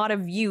had a lot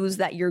of views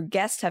that your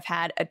guests have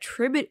had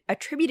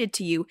attributed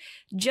to you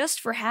just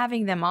for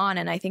having them on.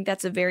 And I think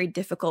that's a very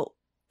difficult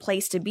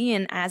place to be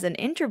in as an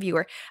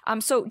interviewer.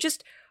 So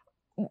just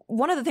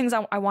one of the things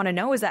I want to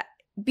know is that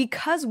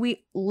because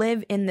we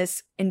live in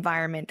this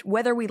environment,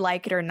 whether we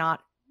like it or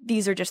not,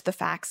 these are just the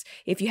facts.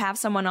 If you have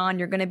someone on,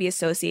 you're going to be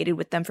associated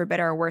with them for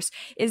better or worse.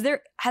 Has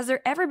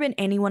there ever been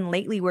anyone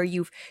lately where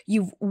you've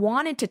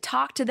wanted to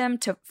talk to them,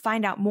 to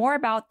find out more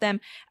about them?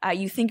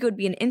 You think it would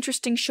be an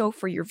interesting show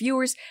for your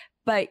viewers,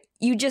 but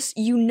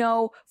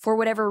for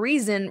whatever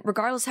reason,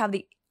 regardless how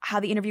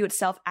the interview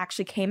itself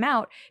actually came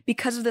out,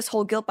 because of this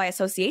whole guilt by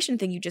association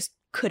thing, you just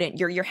couldn't.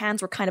 Your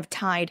hands were kind of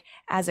tied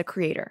as a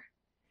creator.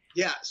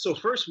 Yeah. So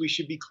first, we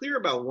should be clear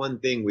about one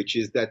thing, which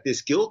is that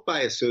this guilt by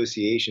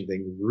association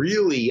thing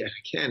really,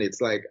 again, it's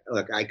like,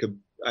 look, I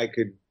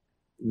could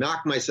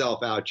knock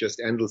myself out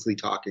just endlessly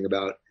talking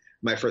about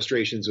my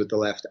frustrations with the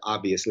left,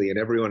 obviously, and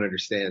everyone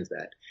understands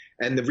that.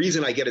 And the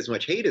reason I get as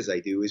much hate as I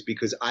do is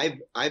because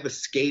I've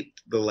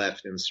escaped the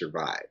left and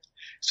survived.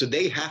 So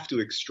they have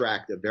to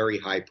extract a very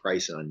high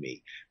price on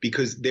me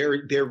because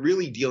they're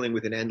really dealing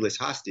with an endless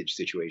hostage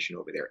situation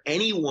over there.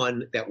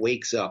 Anyone that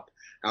wakes up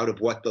out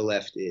of what the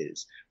left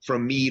is,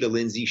 from me to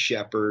Lindsay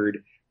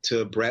Shepherd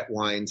to Brett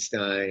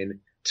Weinstein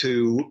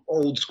to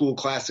old school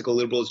classical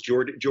liberals,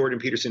 Jordan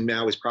Peterson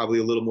now is probably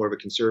a little more of a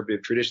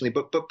conservative traditionally,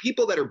 but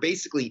people that are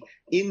basically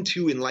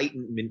into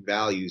Enlightenment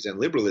values and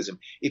liberalism,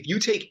 if you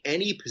take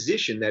any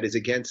position that is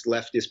against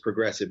leftist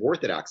progressive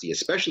orthodoxy,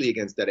 especially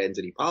against that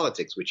entity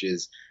politics, which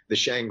is the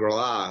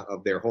Shangri-La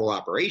of their whole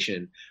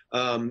operation,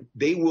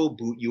 they will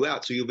boot you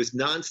out. So you have this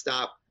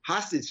nonstop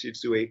hostage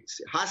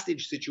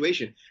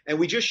situation. And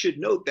we just should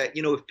note that,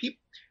 if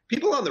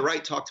people on the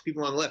right talk to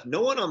people on the left,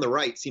 no one on the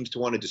right seems to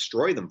want to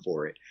destroy them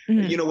for it.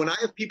 Mm-hmm. When I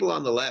have people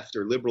on the left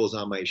or liberals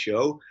on my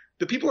show,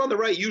 the people on the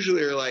right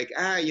usually are like,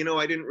 I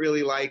didn't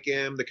really like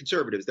him. The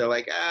conservatives, they're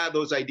like,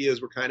 those ideas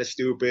were kind of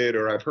stupid,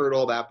 or I've heard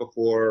all that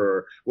before,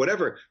 or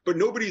whatever. But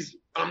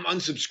I'm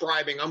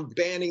unsubscribing. I'm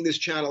banning this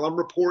channel. I'm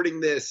reporting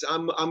this.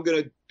 I'm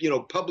going to,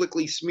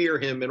 publicly smear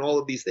him and all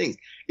of these things.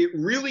 It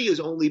really is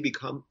only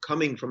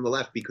coming from the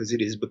left because it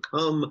has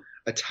become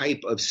a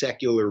type of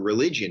secular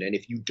religion. And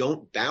if you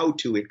don't bow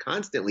to it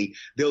constantly,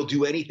 they'll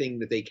do anything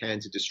that they can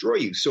to destroy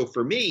you. So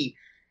for me,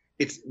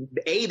 it's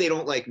they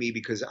don't like me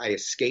because I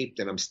escaped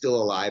and I'm still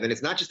alive. And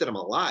it's not just that I'm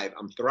alive,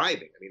 I'm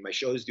thriving. I mean, my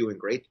show is doing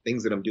great. The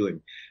things that I'm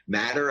doing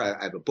matter.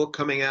 I have a book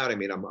coming out. I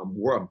mean,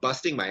 I'm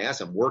busting my ass.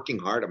 I'm working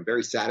hard. I'm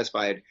very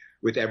satisfied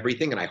with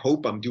everything. And I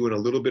hope I'm doing a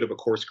little bit of a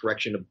course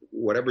correction of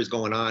whatever's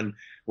going on,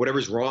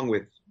 whatever's wrong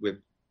with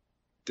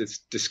this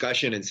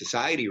discussion in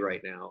society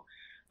right now.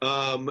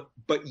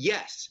 But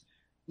yes,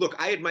 look,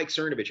 I had Mike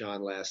Cernovich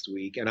on last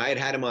week, and I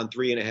had him on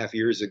 3.5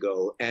 years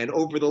ago. And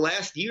over the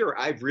last year,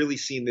 I've really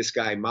seen this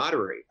guy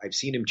moderate. I've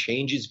seen him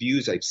change his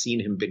views. I've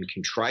seen him been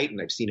contrite, and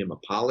I've seen him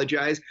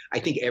apologize. I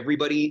think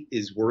everybody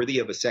is worthy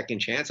of a second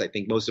chance. I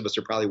think most of us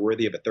are probably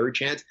worthy of a third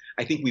chance.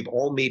 I think we've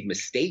all made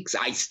mistakes.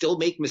 I still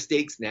make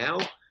mistakes now.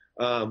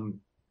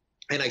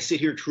 And I sit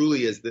here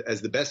truly as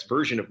the best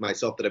version of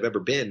myself that I've ever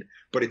been,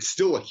 but it's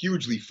still a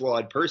hugely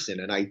flawed person.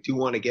 And I do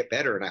want to get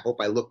better. And I hope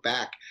I look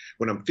back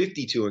when I'm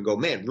 52 and go,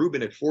 man,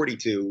 Ruben at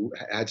 42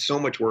 had so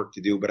much work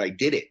to do, but I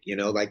did it,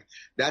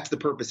 that's the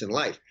purpose in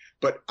life.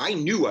 But I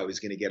knew I was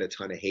going to get a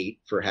ton of hate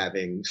for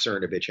having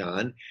Cernovich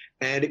on.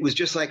 And it was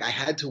just like, I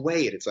had to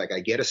weigh it. It's like, I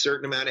get a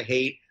certain amount of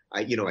hate.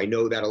 I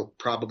know that'll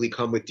probably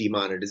come with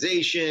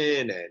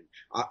demonetization, and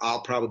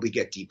I'll probably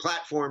get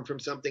deplatformed from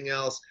something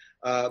else.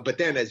 But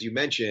then, as you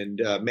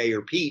mentioned,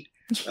 Mayor Pete,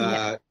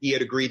 he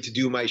had agreed to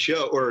do my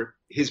show, or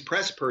his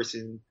press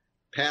person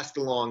passed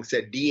along,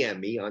 said, DM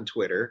me on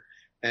Twitter.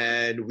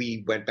 And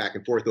we went back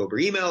and forth over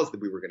emails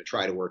that we were going to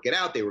try to work it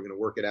out. They were going to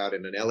work it out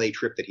in an LA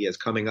trip that he has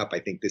coming up, I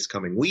think, this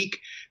coming week.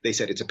 They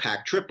said it's a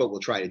packed trip, but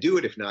we'll try to do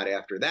it. If not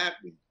after that,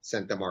 we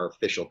sent them our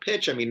official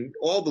pitch. I mean,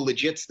 all the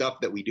legit stuff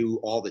that we do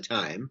all the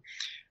time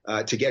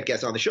to get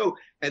guests on the show.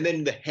 And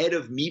then the head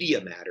of Media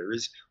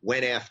Matters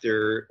went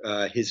after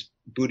his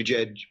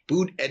Buttigieg.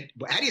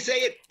 How do you say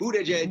it?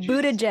 Buttigieg.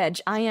 Buttigieg.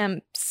 I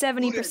am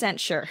 70%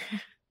 sure.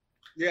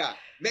 Yeah.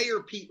 Mayor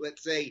Pete,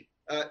 let's say,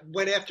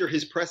 went after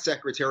his press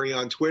secretary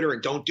on Twitter,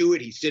 and don't do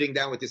it. He's sitting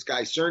down with this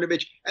guy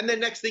Cernovich. And then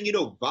next thing you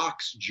know,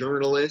 Vox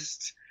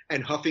journalists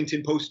and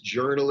Huffington Post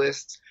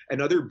journalists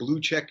and other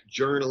blue check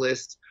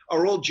journalists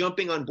are all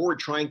jumping on board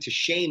trying to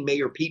shame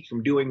Mayor Pete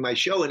from doing my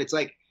show. And it's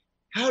like,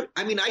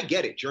 I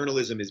get it.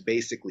 Journalism is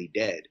basically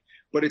dead.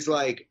 But it's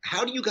like,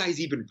 how do you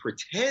guys even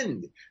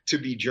pretend to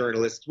be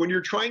journalists when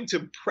you're trying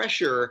to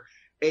pressure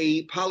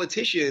a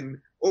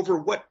politician over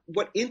what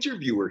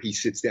interviewer he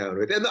sits down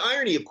with? And the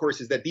irony, of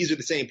course, is that these are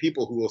the same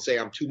people who will say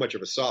I'm too much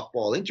of a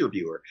softball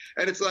interviewer.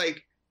 And it's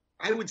like,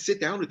 I would sit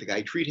down with the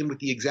guy, treat him with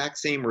the exact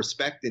same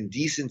respect and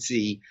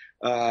decency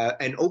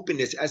and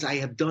openness as I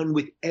have done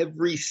with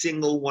every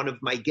single one of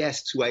my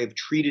guests, who I have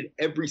treated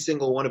every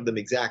single one of them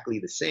exactly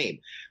the same.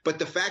 But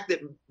the fact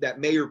that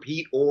Mayor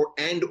Pete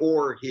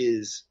or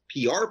his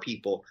PR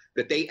people,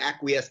 that they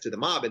acquiesced to the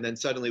mob, and then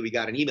suddenly we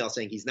got an email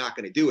saying he's not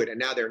going to do it, and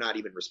now they're not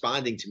even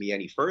responding to me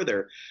any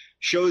further,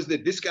 shows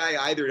that this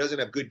guy either doesn't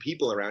have good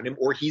people around him,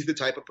 or he's the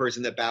type of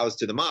person that bows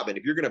to the mob. And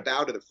if you're going to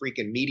bow to the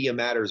freaking Media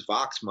Matters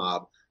Vox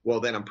mob, well,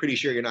 then I'm pretty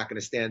sure you're not going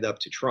to stand up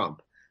to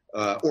Trump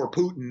or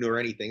Putin or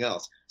anything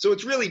else. So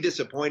it's really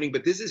disappointing,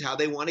 but this is how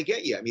they want to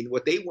get you. I mean,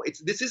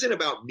 this isn't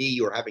about me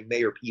or having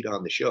Mayor Pete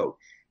on the show.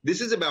 This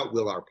is about,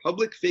 will our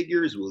public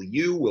figures, will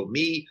you, will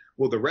me,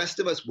 will the rest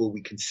of us, will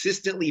we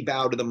consistently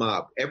bow to the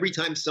mob? Every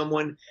time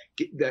someone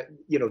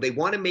they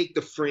want to make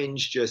the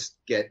fringe just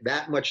get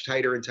that much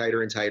tighter and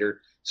tighter and tighter,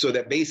 so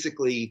that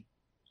basically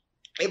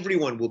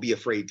everyone will be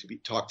afraid to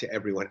talk to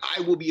everyone.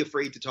 I will be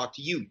afraid to talk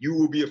to you. You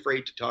will be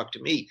afraid to talk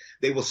to me.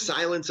 They will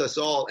silence us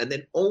all. And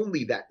then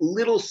only that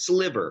little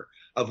sliver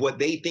of what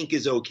they think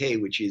is okay,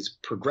 which is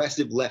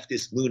progressive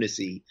leftist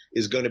lunacy,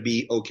 is going to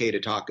be okay to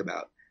talk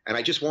about. And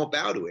I just won't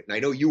bow to it. And I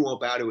know you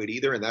won't bow to it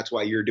either. And that's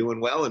why you're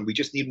doing well. And we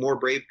just need more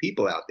brave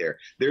people out there.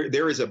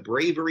 There is a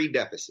bravery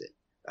deficit.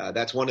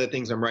 That's one of the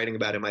things I'm writing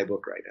about in my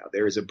book right now.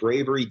 There is a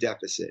bravery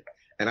deficit.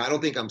 And I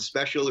don't think I'm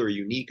special or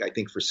unique. I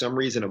think for some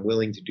reason I'm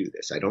willing to do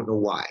this. I don't know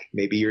why.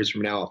 Maybe years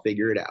from now I'll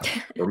figure it out,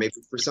 or maybe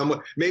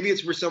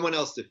it's for someone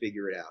else to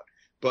figure it out.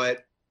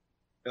 But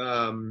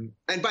and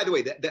by the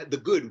way, that the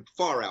good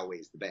far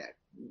outweighs the bad,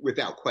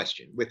 without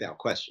question.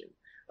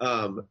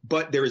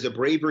 But there is a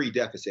bravery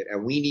deficit,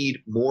 and we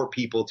need more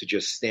people to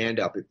just stand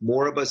up. If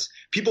more of us,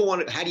 people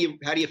want to, how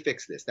do you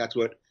fix this? That's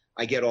what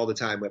I get all the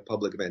time at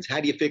public events.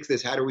 How do you fix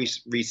this? How do we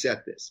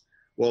reset this?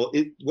 Well,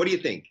 what do you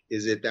think?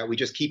 Is it that we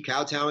just keep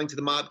kowtowing to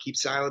the mob, keep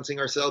silencing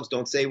ourselves,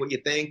 don't say what you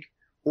think?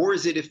 Or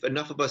is it, if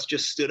enough of us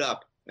just stood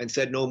up and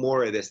said no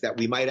more of this, that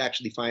we might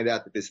actually find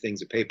out that this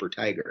thing's a paper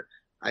tiger?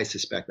 I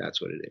suspect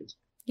that's what it is.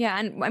 Yeah,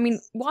 and I mean,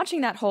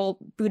 watching that whole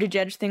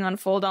Buttigieg thing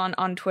unfold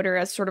on Twitter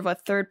as sort of a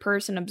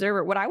third-person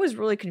observer, what I was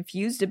really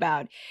confused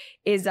about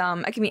is,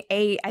 I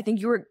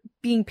think you were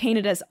being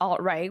painted as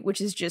alt-right,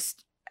 which is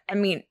just, I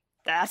mean,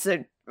 that's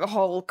a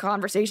whole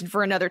conversation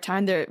for another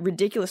time, the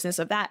ridiculousness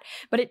of that.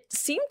 But it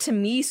seemed to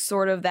me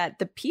sort of that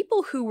the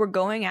people who were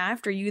going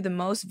after you the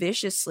most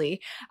viciously,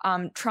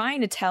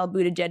 trying to tell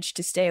Buttigieg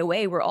to stay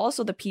away, were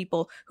also the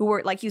people who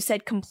were, like you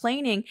said,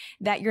 complaining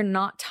that you're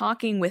not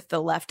talking with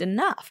the left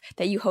enough,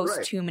 that you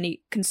host too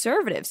many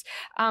conservatives.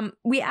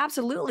 We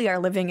absolutely are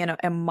living in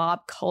a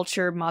mob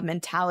culture, mob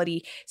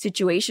mentality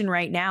situation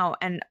right now.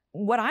 And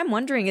what I'm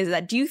wondering is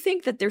that, do you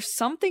think that there's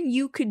something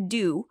you could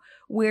do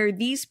where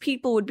these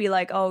people would be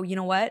like, oh, you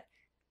know what?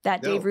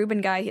 That Dave Rubin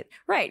guy,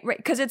 right.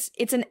 Because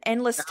it's an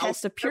endless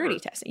test of purity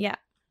testing. Yeah.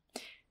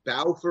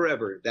 Bow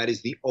forever. That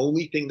is the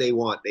only thing they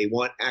want. They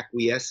want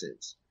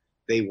acquiescence.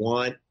 They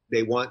want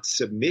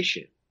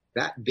submission.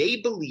 That they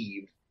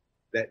believe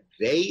that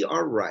they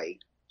are right.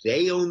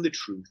 They own the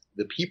truth.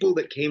 The people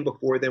that came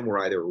before them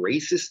were either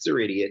racists or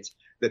idiots,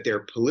 that their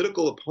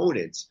political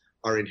opponents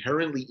are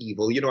inherently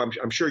evil. You know,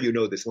 I'm sure you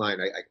know this line.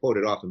 I quote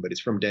it often, but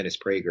it's from Dennis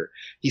Prager.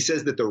 He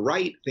says that the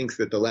right thinks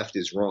that the left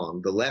is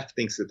wrong. The left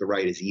thinks that the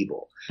right is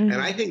evil. Mm-hmm. And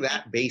I think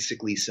that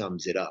basically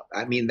sums it up.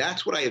 I mean,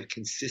 that's what I have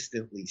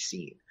consistently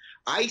seen.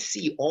 I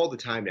see all the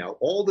time now,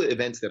 all the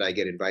events that I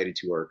get invited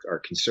to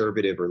are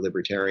conservative or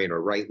libertarian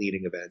or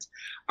right-leaning events.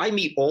 I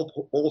meet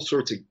all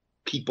sorts of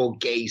people,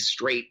 gay,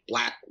 straight,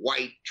 black,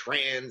 white,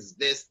 trans,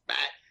 this,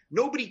 that.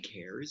 Nobody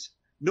cares.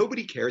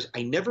 Nobody cares.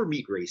 I never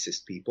meet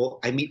racist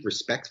people. I meet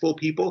respectful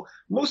people.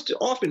 Most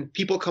often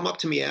people come up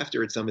to me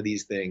after at some of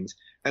these things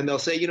and they'll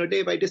say, you know,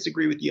 Dave, I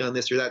disagree with you on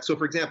this or that. So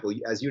for example,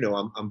 as you know,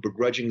 I'm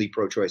begrudgingly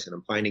pro-choice, and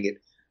I'm finding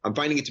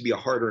it to be a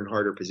harder and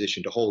harder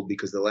position to hold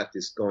because the left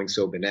is going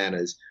so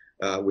bananas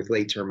with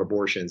late-term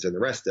abortions and the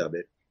rest of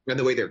it, and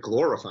the way they're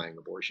glorifying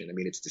abortion. I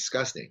mean, it's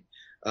disgusting.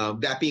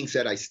 That being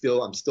said, I'm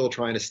still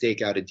trying to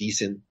stake out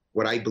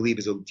what I believe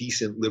is a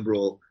decent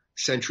liberal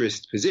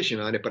centrist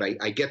position on it, but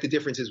I get the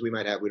differences we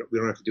might have. We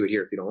don't have to do it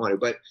here if you don't want to.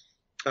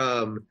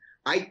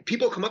 But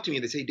people come up to me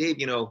and they say, Dave,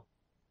 you know,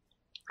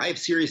 I have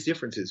serious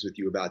differences with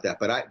you about that,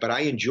 but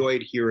I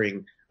enjoyed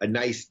hearing a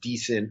nice,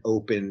 decent,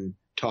 open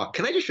talk.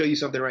 Can I just show you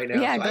something right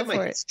now? Yeah, so go I have for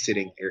my it.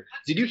 sitting here.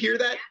 Did you hear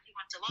that?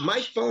 My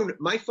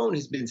phone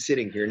has been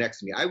sitting here next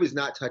to me. I was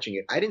not touching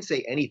it. I didn't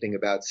say anything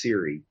about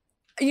Siri.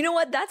 You know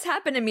what? That's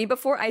happened to me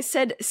before. I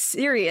said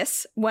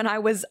serious when I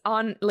was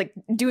on, like,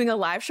 doing a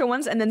live show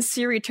once, and then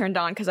Siri turned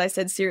on because I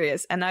said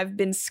serious, and I've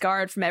been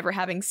scarred from ever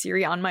having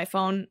Siri on my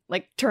phone,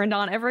 like, turned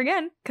on ever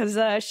again,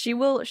 because she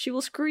will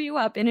screw you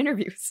up in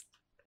interviews.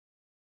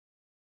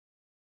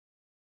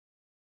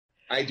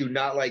 I do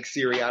not like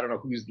Siri. I don't know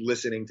who's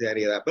listening to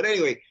any of that, but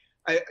anyway,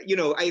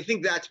 I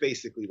think that's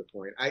basically the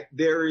point.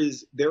 There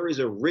is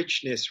a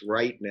richness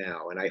right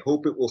now, and I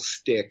hope it will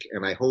stick,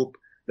 and I hope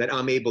that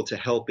I'm able to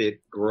help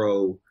it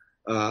grow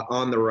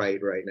on the right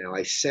now.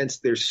 I sense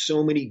there's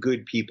so many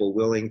good people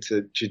willing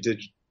to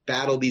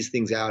battle these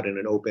things out in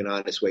an open,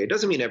 honest way. It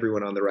doesn't mean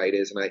everyone on the right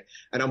is,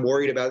 and I'm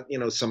worried about, you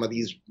know, some of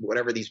these,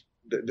 whatever these,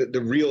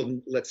 the real,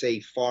 let's say,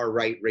 far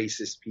right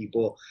racist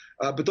people,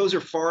 but those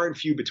are far and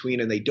few between,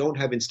 and they don't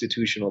have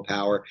institutional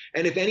power.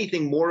 And if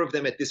anything, more of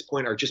them at this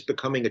point are just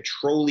becoming a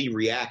trolley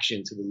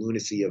reaction to the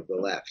lunacy of the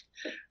left.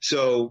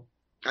 So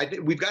I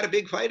think we've got a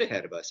big fight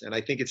ahead of us, and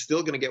I think it's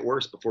still going to get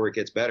worse before it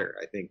gets better.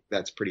 I think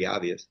that's pretty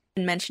obvious.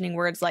 And mentioning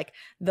words like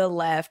the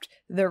left,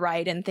 the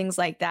right, and things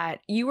like that,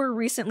 you were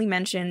recently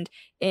mentioned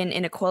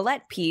in a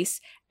Quillette piece,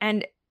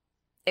 and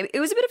it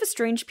was a bit of a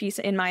strange piece,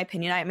 in my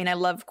opinion. I mean, I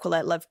love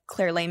Quillette, love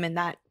Claire Lehman.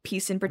 That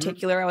piece in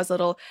particular, I was a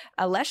little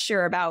less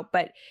sure about.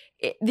 But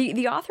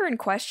the author in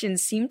question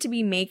seemed to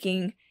be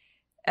making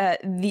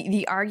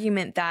the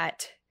argument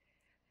that,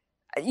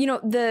 you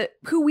know,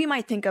 who we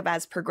might think of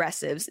as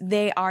progressives,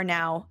 they are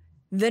now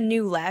the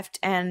new left,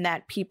 and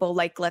that people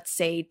like, let's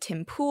say,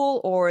 Tim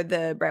Pool or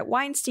the Brett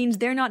Weinsteins,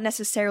 they're not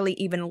necessarily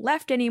even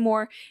left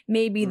anymore.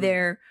 Maybe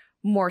they're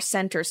more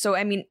center. So,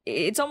 I mean,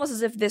 it's almost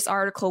as if this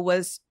article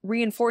was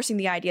reinforcing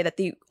the idea that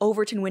the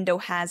Overton window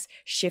has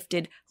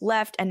shifted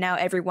left, and now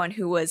everyone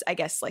who was, I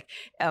guess, like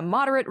a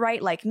moderate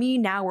right like me,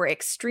 now we're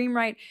extreme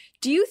right.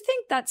 Do you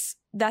think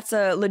that's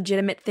a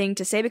legitimate thing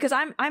to say? Because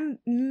I'm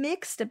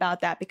mixed about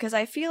that, because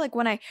I feel like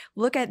when I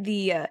look at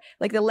the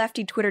like the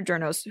lefty Twitter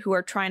journos who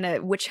are trying to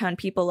witch hunt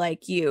people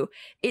like you,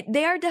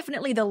 they are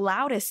definitely the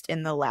loudest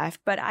in the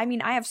left. But I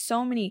mean, I have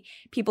so many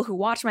people who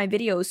watch my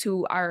videos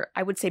who are,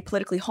 I would say,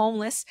 politically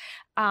homeless,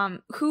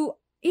 who,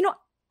 you know,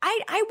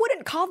 I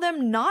wouldn't call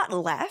them not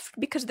left,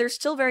 because they're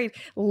still very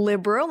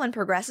liberal and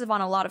progressive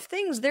on a lot of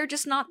things. They're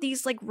just not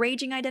these like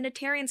raging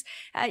identitarians.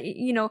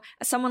 You know,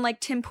 someone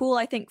like Tim Pool,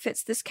 I think,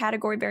 fits this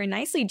category very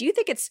nicely. Do you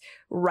think it's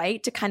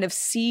right to kind of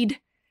cede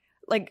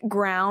like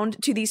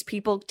ground to these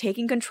people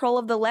taking control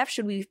of the left?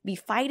 Should we be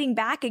fighting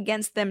back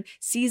against them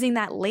seizing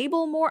that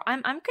label more?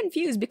 I'm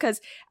confused, because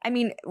I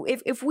mean,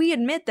 if we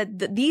admit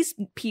that these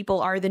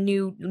people are the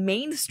new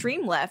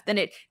mainstream left, then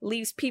it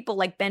leaves people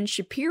like Ben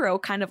Shapiro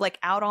kind of like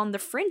out on the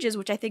fringes,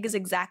 which I think is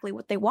exactly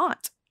what they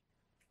want.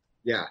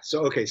 Yeah.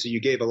 So, okay. So you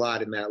gave a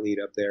lot in that lead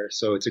up there.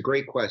 So it's a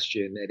great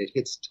question, and it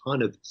hits a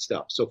ton of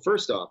stuff. So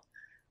first off,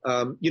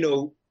 you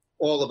know,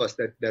 all of us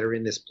that are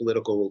in this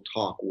political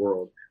talk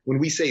world, when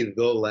we say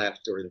the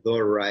left or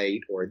the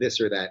right or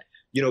this or that,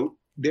 you know,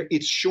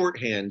 it's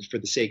shorthand for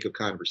the sake of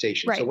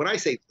conversation. Right. So when I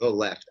say the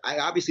left, I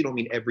obviously don't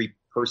mean every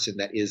person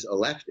that is a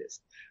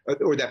leftist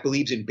or that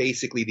believes in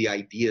basically the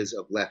ideas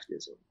of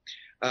leftism.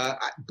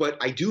 But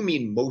I do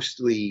mean most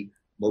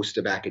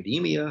of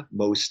academia,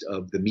 most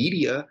of the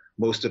media,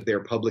 most of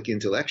their public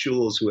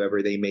intellectuals,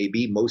 whoever they may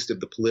be, most of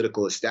the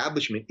political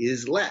establishment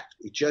is left.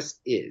 It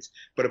just is.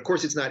 But of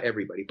course, it's not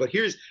everybody. But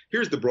here's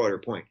the broader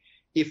point.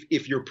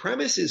 If your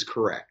premise is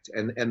correct,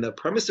 and the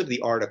premise of the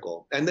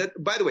article, and that,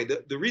 by the way,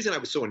 the reason I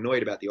was so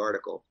annoyed about the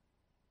article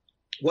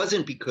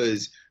wasn't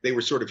because they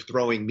were sort of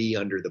throwing me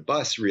under the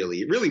bus, really.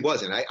 It really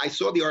wasn't. I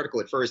saw the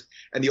article at first,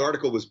 and the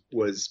article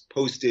was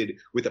posted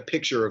with a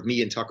picture of me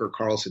and Tucker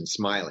Carlson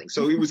smiling.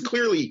 So it was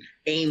clearly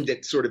aimed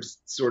at sort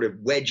of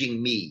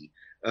wedging me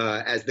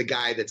as the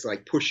guy that's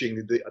like pushing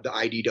the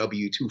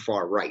IDW too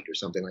far right or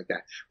something like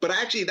that. But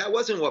actually, that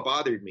wasn't what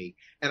bothered me,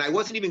 and I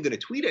wasn't even going to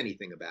tweet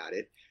anything about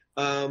it.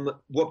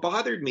 What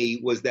bothered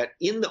me was that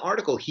in the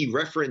article, he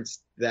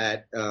referenced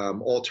that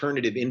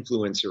alternative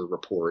influencer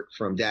report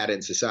from Data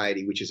and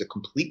Society, which is a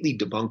completely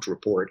debunked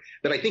report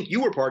that I think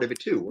you were part of it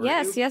too,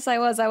 weren't you? Yes, I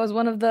was. I was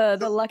one of the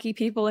lucky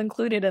people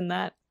included in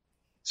that.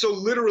 So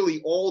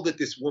literally all that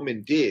this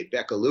woman did,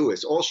 Becca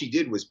Lewis, all she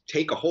did was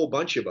take a whole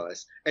bunch of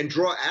us and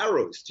draw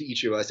arrows to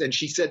each of us. And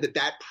she said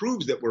that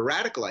proves that we're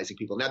radicalizing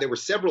people. Now, there were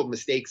several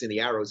mistakes in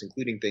the arrows,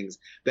 including things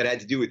that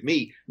had to do with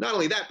me. Not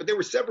only that, but there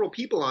were several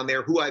people on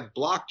there who I've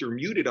blocked or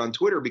muted on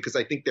Twitter because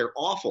I think they're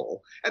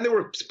awful. And there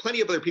were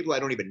plenty of other people I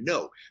don't even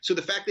know. So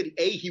the fact that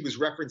he was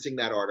referencing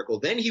that article,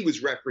 then he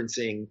was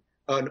referencing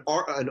an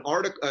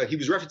article, he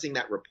was referencing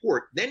that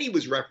report. Then he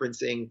was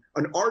referencing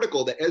an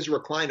article that Ezra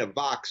Klein of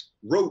Vox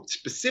wrote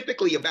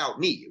specifically about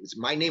me.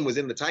 My name was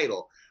in the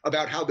title,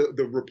 about how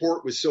the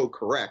report was so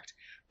correct.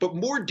 But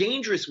more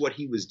dangerous, what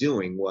he was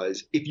doing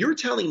was, if you're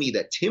telling me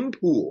that Tim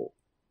Pool,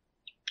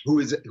 who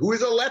is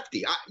a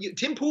lefty,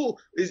 Tim Pool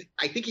is,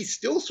 I think he's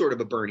still sort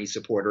of a Bernie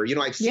supporter. You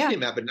know, I've seen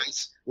him have a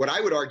nice, what I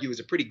would argue is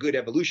a pretty good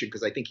evolution,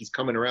 because I think he's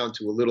coming around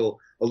to a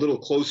little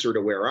closer to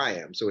where I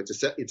am. So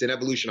it's an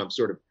evolution I'm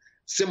sort of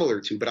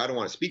similar to, but I don't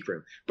want to speak for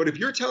him. But if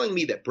you're telling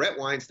me that Brett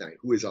Weinstein,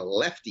 who is a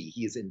lefty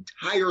his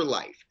entire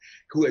life,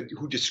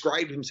 who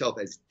described himself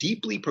as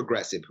deeply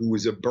progressive, who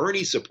was a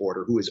Bernie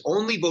supporter, who has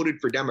only voted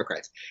for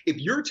Democrats, if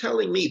you're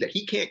telling me that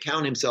he can't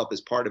count himself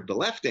as part of the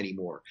left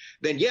anymore,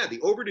 then yeah,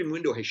 the Overton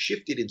window has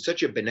shifted in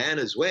such a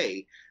bananas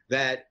way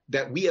that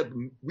we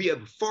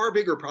have far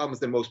bigger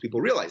problems than most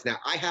people realize. Now,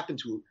 I happen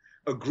to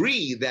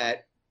agree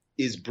that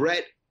is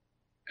Brett.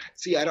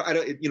 See, I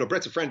don't, you know,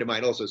 Brett's a friend of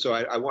mine also, so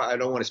I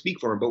don't want to speak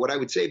for him. But what I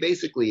would say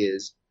basically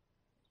is,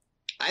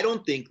 I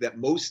don't think that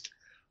most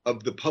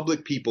of the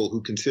public people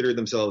who consider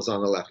themselves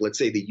on the left, let's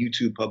say the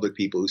YouTube public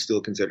people who still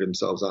consider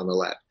themselves on the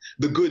left,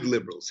 the good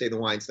liberals, say the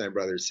Weinstein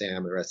brothers, Sam,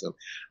 and the rest of them,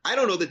 I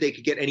don't know that they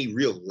could get any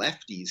real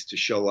lefties to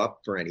show up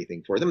for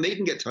anything for them. They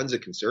can get tons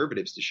of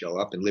conservatives to show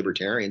up and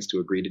libertarians to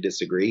agree to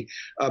disagree,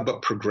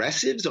 but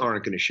progressives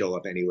aren't going to show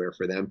up anywhere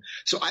for them.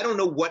 So I don't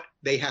know what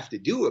they have to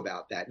do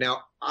about that.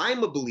 Now,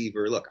 I'm a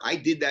believer. Look, I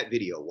did that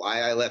video,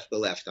 Why I Left the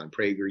Left, on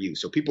PragerU.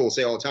 So people will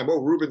say all the time,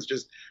 oh, Ruben's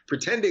just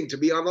pretending to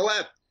be on the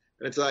left.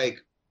 And it's like,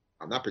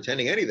 I'm not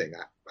pretending anything.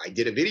 I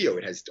did a video.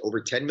 It has over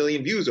 10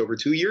 million views over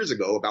 2 years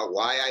ago about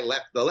why I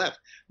left the left.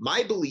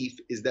 My belief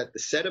is that the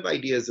set of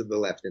ideas of the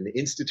left and the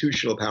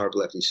institutional power of the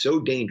left is so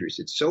dangerous.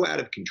 It's so out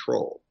of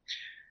control.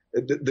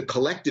 The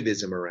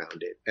collectivism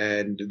around it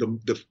and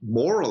the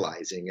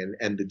moralizing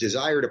and the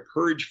desire to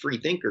purge free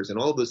thinkers and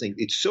all of those things,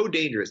 it's so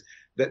dangerous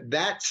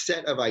that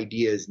set of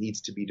ideas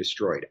needs to be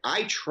destroyed.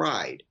 I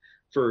tried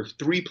for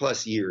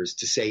 3+ years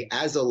to say,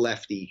 as a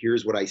lefty,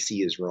 here's what I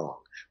see is wrong.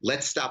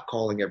 Let's stop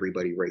calling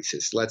everybody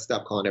racist. Let's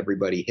stop calling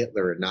everybody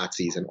Hitler and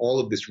Nazis and all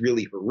of this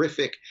really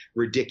horrific,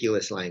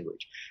 ridiculous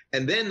language.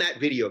 And then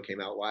that video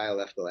came out, Why I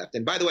Left the Left.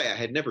 And by the way, I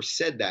had never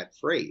said that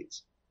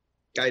phrase.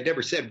 I had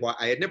never said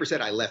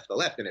I left the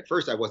left. And at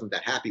first I wasn't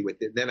that happy with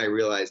it. Then I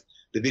realized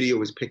the video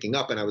was picking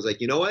up and I was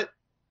like, you know what?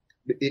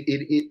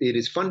 It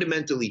is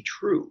fundamentally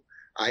true.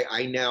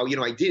 I now,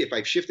 I did, if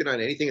I've shifted on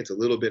anything, it's a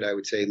little bit, I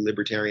would say,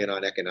 libertarian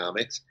on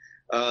economics.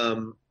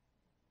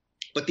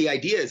 But the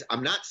idea is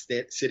I'm not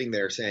sitting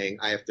there saying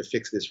I have to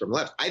fix this from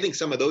left. I think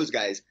some of those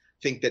guys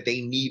think that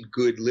they need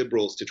good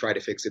liberals to try to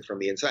fix it from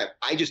the inside.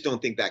 I just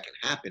don't think that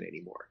can happen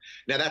anymore.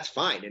 Now, that's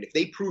fine. And if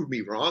they prove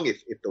me wrong,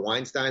 if the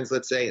Weinsteins,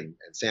 let's say, and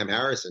Sam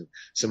Harris and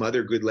some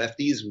other good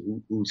lefties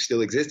who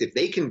still exist, if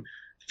they can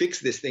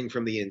fix this thing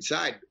from the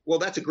inside, well,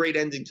 that's a great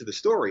ending to the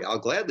story. I'll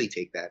gladly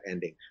take that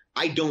ending.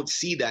 I don't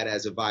see that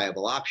as a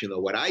viable option, though.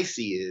 What I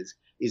see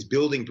is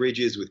building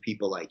bridges with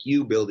people like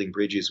you, building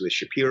bridges with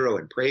Shapiro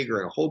and Prager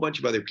and a whole bunch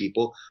of other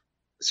people.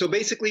 So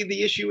basically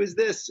the issue is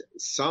this.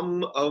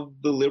 Some of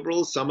the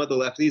liberals, some of the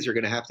lefties are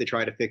going to have to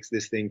try to fix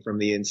this thing from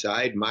the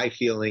inside. My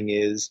feeling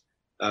is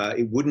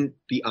it wouldn't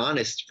be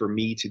honest for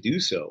me to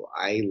do so.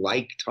 I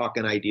like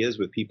talking ideas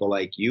with people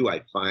like you.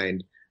 I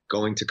find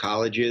going to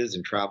colleges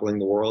and traveling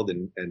the world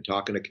and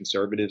talking to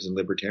conservatives and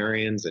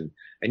libertarians and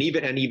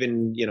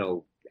even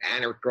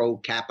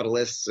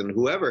anarcho-capitalists and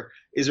whoever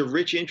is a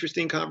rich,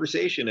 interesting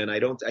conversation. And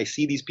I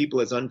see these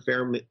people as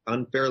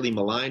unfairly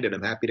maligned, and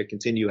I'm happy to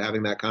continue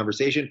having that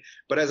conversation.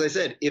 But as I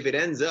said, if it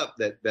ends up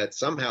that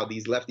somehow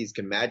these lefties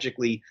can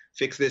magically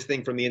fix this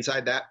thing from the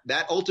inside,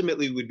 that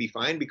ultimately would be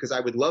fine, because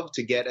I would love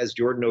to get, as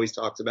Jordan always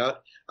talks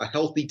about, a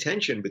healthy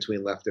tension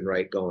between left and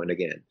right going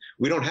again.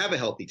 We don't have a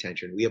healthy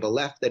tension. We have a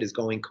left that is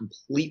going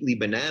completely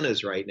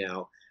bananas right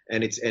now.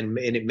 And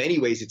in many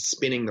ways, it's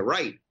spinning the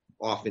right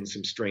off in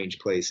some strange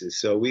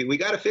places. So we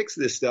got to fix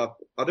this stuff.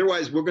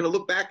 Otherwise, we're going to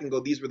look back and go,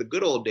 these were the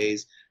good old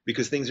days,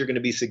 because things are going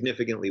to be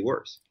significantly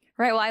worse.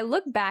 Right. Well, I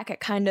look back at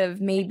kind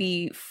of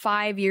maybe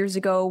 5 years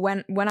ago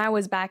when I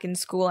was back in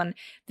school, and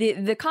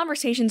the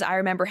conversations I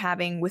remember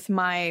having with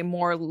my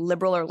more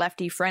liberal or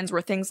lefty friends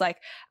were things like,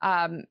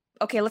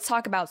 okay, let's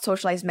talk about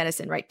socialized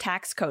medicine, right?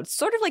 Tax codes,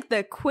 sort of like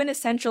the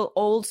quintessential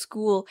old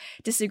school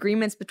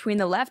disagreements between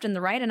the left and the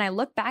right. And I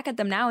look back at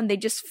them now and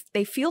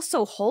they feel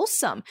so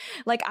wholesome.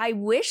 Like, I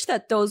wish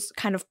that those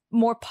kind of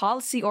more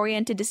policy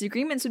oriented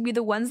disagreements would be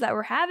the ones that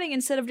we're having,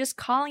 instead of just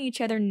calling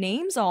each other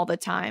names all the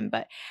time.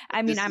 But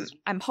I mean,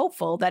 I'm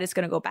hopeful that it's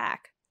going to go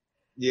back.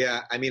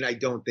 Yeah. I mean, I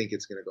don't think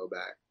it's going to go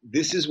back.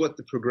 This is what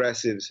the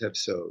progressives have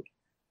sowed.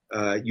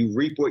 You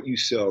reap what you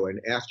sow. And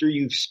after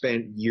you've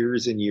spent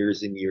years and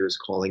years and years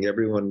calling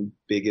everyone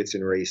bigots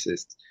and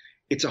racists,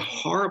 it's a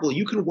horrible,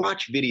 you can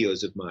watch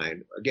videos of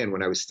mine, again,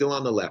 when I was still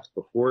on the left,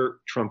 before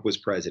Trump was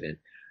president,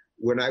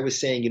 when I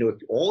was saying,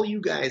 if all you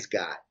guys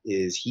got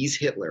is he's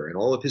Hitler and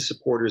all of his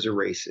supporters are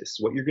racist,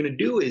 what you're going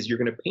to do is you're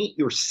going to paint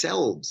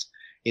yourselves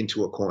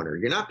into a corner.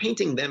 You're not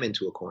painting them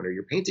into a corner.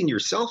 You're painting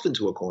yourself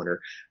into a corner,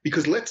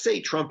 because let's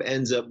say Trump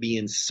ends up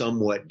being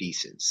somewhat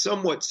decent,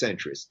 somewhat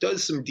centrist,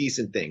 does some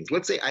decent things.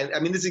 Let's say, I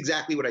mean, this is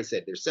exactly what I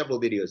said. There's several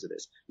videos of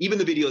this. Even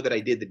the video that I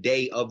did the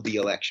day of the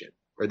election,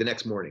 or the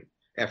next morning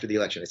after the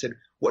election, I said,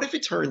 what if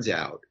it turns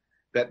out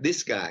that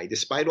this guy,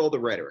 despite all the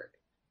rhetoric,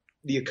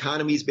 the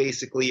economy's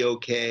basically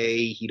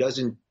okay, he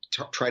doesn't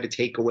try to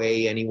take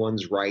away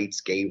anyone's rights,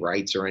 gay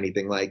rights or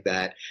anything like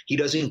that. He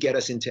doesn't get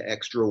us into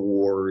extra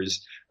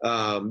wars.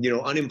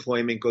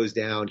 Unemployment goes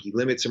down. He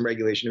limits some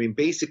regulation. I mean,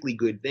 basically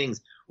good things.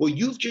 Well,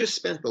 you've just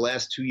spent the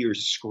last 2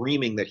 years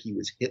screaming that he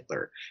was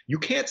Hitler. You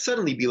can't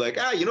suddenly be like,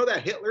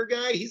 that Hitler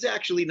guy, he's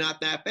actually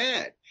not that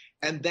bad.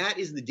 And that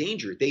is the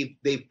danger.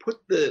 They've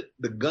put the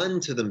gun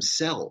to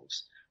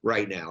themselves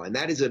right now. And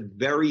that is a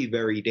very,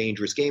 very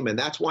dangerous game. And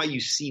that's why you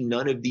see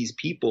none of these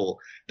people,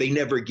 they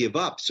never give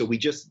up. So we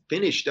just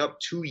finished up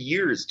 2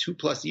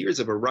 plus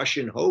years of a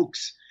Russian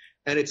hoax.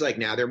 And it's like,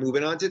 now they're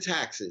moving on to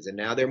taxes, and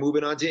now they're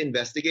moving on to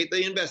investigate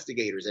the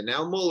investigators. And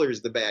now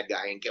Mueller's the bad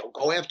guy and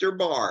go after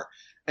Barr.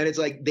 And it's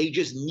like, they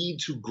just need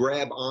to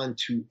grab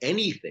onto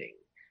anything,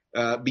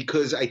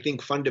 because I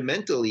think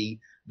fundamentally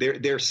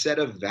their set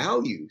of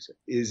values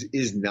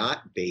is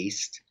not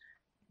based.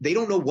 They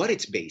don't know what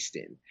it's based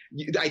in.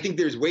 I think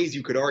there's ways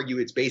you could argue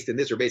it's based in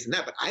this or based in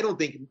that, but I don't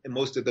think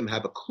most of them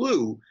have a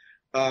clue,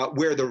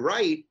 where the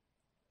right,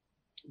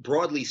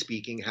 broadly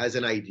speaking, has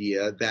an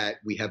idea that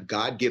we have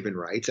God-given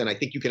rights. And I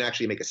think you can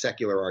actually make a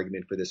secular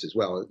argument for this as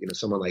well.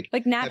 Someone like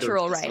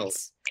natural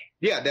rights.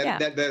 Yeah,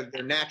 that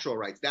they're natural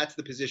rights. That's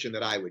the position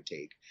that I would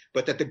take.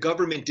 But that the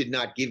government did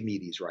not give me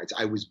these rights.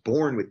 I was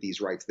born with these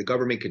rights. The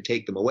government could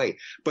take them away.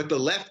 But the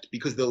left,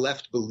 because the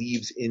left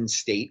believes in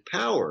state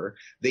power,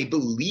 they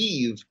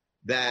believe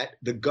that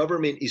the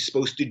government is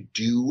supposed to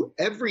do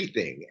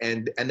everything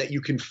and that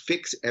you can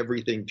fix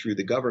everything through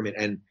the government.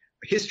 And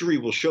history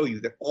will show you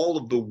that all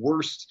of the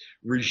worst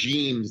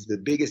regimes, the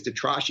biggest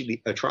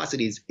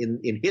atrocities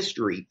in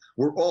history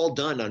were all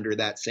done under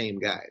that same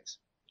guise.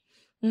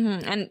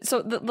 Mm-hmm. And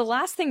so the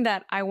last thing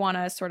that I want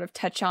to sort of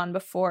touch on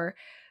before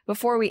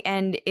we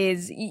end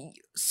is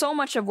so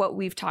much of what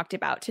we've talked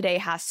about today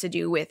has to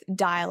do with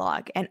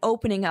dialogue and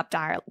opening up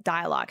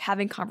dialogue,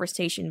 having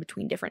conversation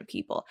between different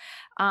people.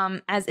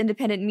 As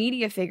independent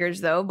media figures,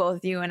 though,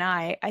 both you and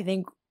I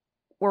think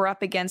we're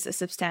up against a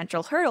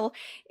substantial hurdle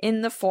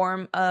in the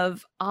form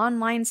of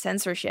online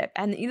censorship.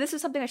 And this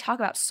is something I talk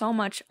about so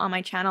much on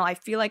my channel. I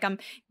feel like I'm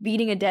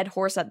beating a dead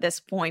horse at this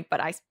point, but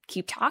I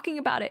keep talking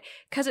about it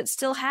because it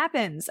still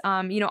happens.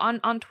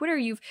 On Twitter,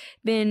 you've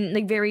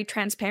been very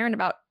transparent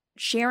about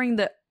sharing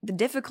the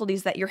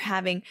difficulties that you're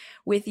having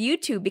with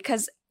YouTube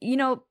because,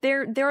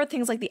 there are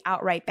things like the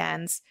outright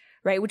bans,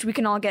 right, which we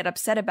can all get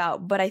upset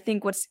about. But I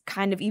think what's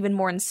kind of even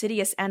more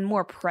insidious and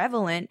more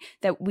prevalent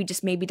that we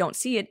just maybe don't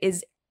see it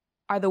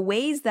are the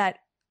ways that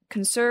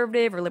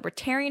conservative or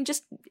libertarian,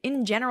 just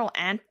in general,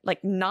 and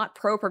not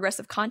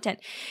pro-progressive content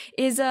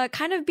is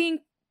kind of being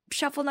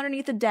shuffled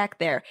underneath the deck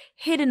there,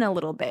 hidden a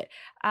little bit.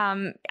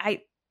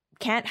 I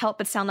can't help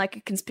but sound like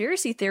a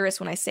conspiracy theorist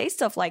when I say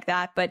stuff like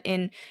that, but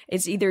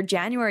it's either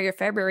January or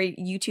February,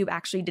 YouTube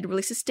actually did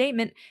release a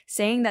statement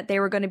saying that they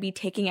were going to be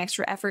taking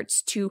extra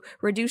efforts to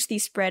reduce the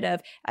spread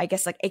of, I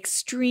guess,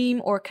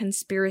 extreme or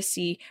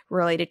conspiracy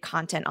related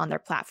content on their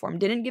platform.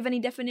 Didn't give any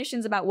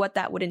definitions about what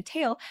that would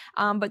entail,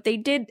 but they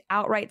did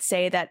outright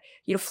say that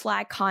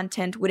flag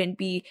content wouldn't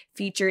be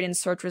featured in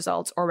search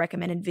results or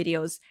recommended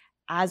videos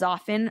as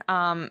often.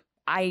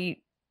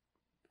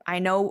 I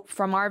know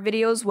from our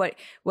videos,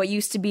 what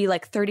used to be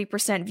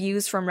 30%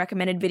 views from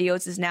recommended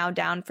videos is now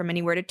down from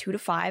anywhere to 2 to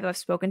 5. I've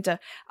spoken to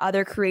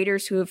other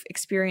creators who have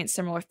experienced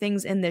similar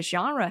things in this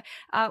genre.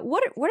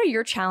 What are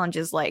your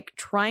challenges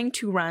trying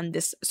to run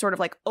this sort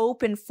of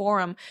open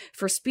forum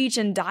for speech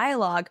and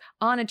dialogue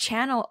on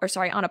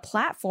on a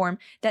platform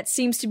that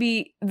seems to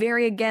be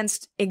very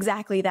against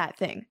exactly that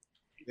thing?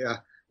 Yeah.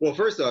 Well,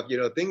 first off,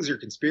 things are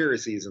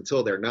conspiracies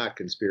until they're not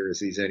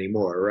conspiracies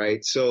anymore,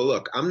 right? So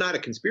look, I'm not a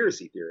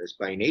conspiracy theorist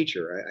by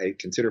nature. I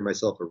consider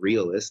myself a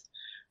realist,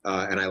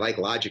 and I like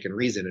logic and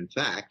reason and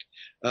fact.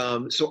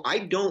 So I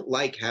don't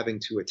like having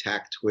to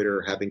attack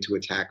Twitter, having to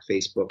attack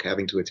Facebook,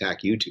 having to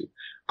attack YouTube.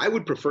 I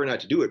would prefer not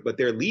to do it, but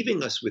they're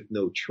leaving us with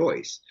no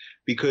choice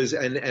because,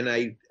 and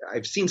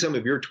I've seen some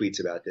of your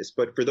tweets about this,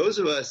 but for those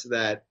of us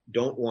that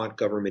don't want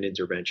government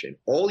intervention,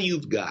 all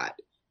you've got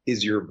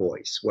is your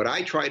voice. What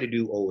I try to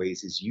do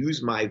always is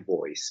use my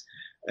voice.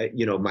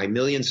 My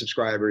million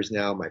subscribers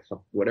now, my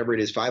whatever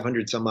it is,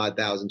 500 some odd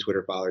thousand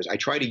Twitter followers. I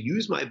try to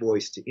use my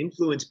voice to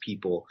influence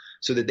people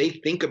so that they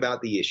think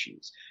about the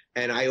issues.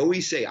 And I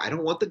always say, I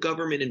don't want the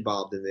government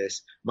involved in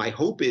this. My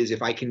hope is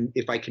if I can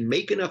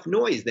make enough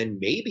noise, then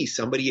maybe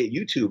somebody at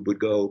YouTube would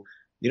go,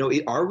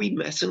 are we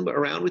messing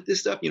around with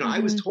this stuff? I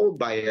was told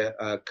by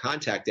a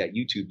contact at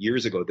YouTube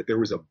years ago that there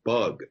was a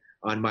bug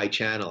on my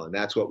channel, and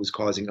that's what was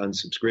causing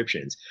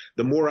unsubscriptions.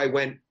 The more I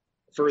went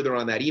further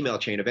on that email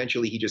chain,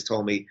 eventually he just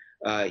told me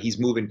he's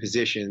moving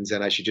positions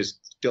and I should just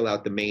fill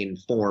out the main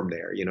form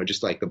there,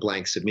 just like the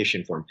blank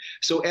submission form.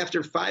 So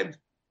after 5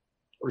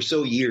 or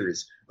so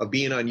years of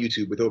being on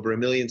YouTube with over 1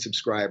 million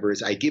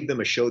subscribers, I give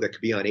them a show that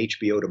could be on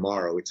HBO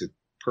tomorrow. It's a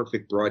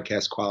perfect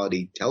broadcast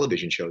quality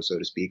television show, so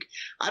to speak.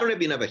 I don't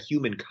even have a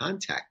human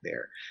contact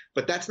there,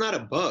 but that's not a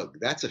bug.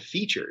 That's a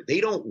feature. They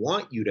don't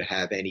want you to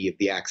have any of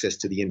the access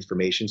to the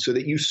information so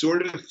that you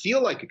sort of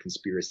feel like a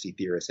conspiracy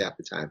theorist half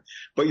the time.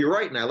 But you're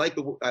right. And I like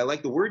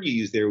the word you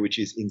use there, which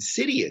is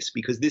insidious,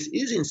 because this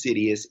is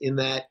insidious in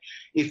that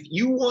if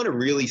you want to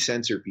really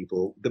censor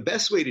people, the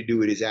best way to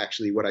do it is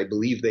actually what I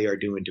believe they are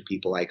doing to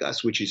people like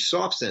us, which is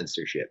soft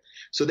censorship.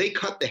 So they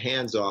cut the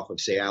hands off of,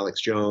 say, Alex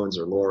Jones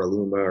or Laura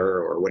Loomer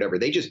or whatever.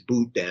 They just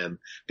boot them.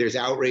 There's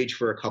outrage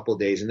for a couple of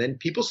days, and then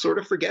people sort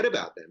of forget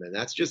about them. And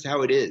that's just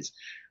how it is.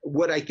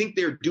 What I think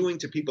they're doing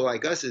to people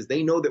like us is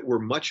they know that we're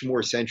much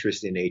more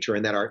centrist in nature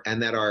and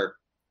that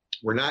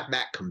we're not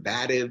that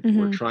combative. Mm-hmm.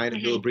 We're trying to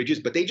build bridges,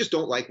 but they just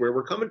don't like where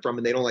we're coming from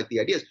and they don't like the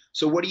ideas.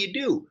 So what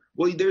do?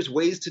 Well, there's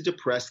ways to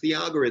depress the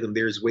algorithm.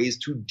 There's ways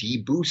to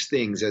deboost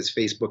things, as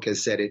Facebook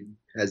has said it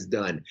has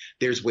done.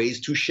 There's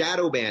ways to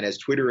shadow ban, as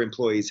Twitter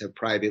employees have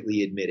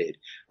privately admitted.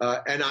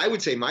 And I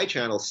would say my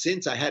channel,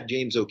 since I had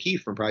James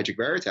O'Keefe from Project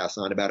Veritas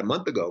on about a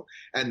month ago,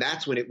 and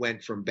that's when it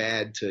went from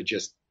bad to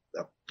just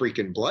a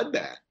freaking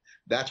bloodbath.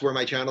 That's where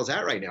my channel's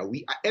at right now.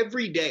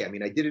 Every day, I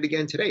mean, I did it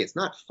again today. It's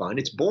not fun.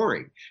 It's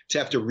boring to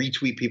have to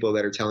retweet people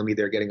that are telling me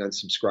they're getting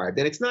unsubscribed.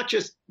 And it's not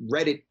just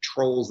Reddit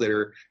trolls that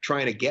are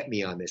trying to get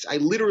me on this. I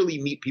literally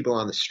meet people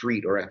on the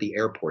street or at the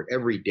airport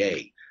every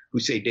day who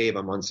say, Dave,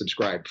 I'm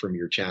unsubscribed from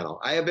your channel.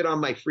 I have it on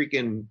my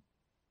iPad.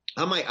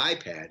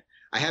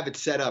 I have it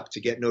set up to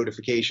get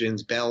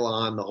notifications, bell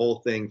on, the whole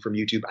thing from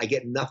YouTube. I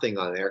get nothing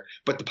on there,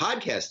 but the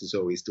podcast is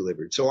always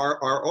delivered. So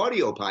our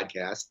audio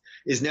podcast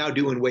is now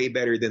doing way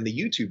better than the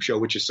YouTube show,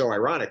 which is so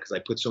ironic because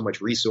I put so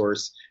much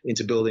resource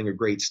into building a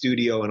great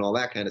studio and all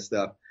that kind of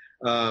stuff.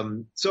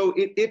 So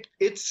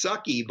it's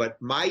sucky, but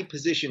my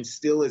position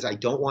still is I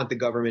don't want the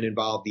government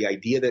involved. The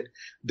idea that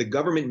the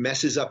government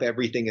messes up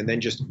everything and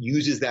then just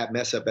uses that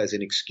mess up as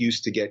an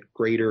excuse to get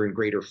greater and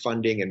greater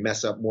funding and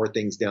mess up more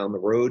things down the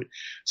road.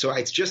 So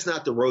it's just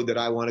not the road that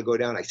I want to go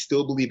down. I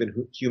still believe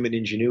in human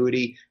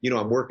ingenuity. You know,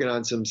 I'm working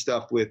on some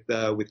stuff with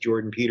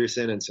Jordan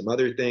Peterson and some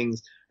other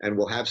things, and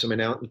we'll have some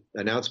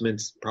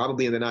announcements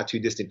probably in the not too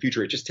distant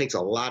future. It just takes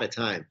a lot of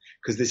time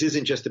because this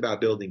isn't just about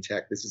building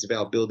tech. This is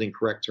about building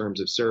correct terms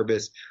of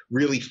service,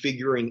 really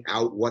figuring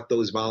out what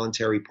those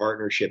voluntary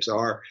partnerships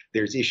are.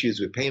 There's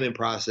issues with payment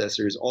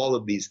processors, all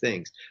of these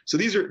things. So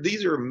these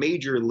are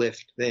major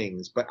lift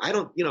things, but I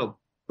don't,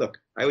 look,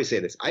 I always say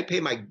this. I pay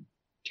my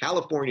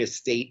California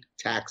state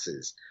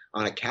taxes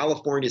on a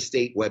California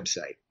state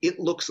website. It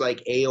looks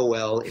like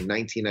AOL in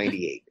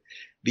 1998.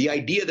 The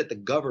idea that the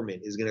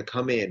government is going to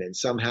come in and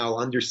somehow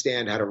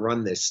understand how to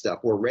run this stuff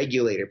or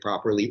regulate it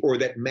properly, or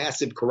that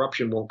massive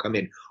corruption won't come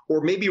in,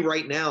 or maybe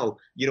right now,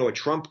 a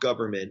Trump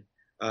government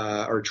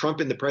or Trump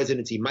in the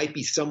presidency might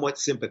be somewhat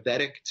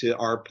sympathetic to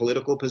our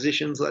political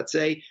positions, let's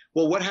say.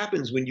 Well, what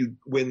happens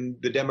when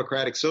the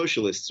Democratic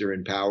Socialists are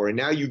in power and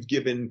now you've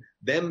given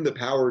them the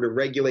power to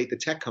regulate the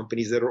tech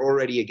companies that are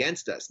already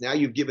against us? Now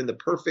you've given the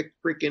perfect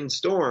freaking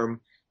storm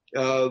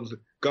of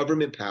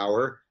government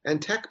power and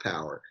tech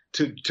power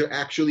to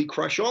actually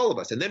crush all of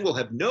us. And then we'll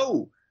have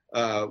no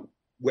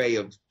way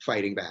of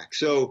fighting back.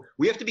 So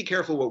we have to be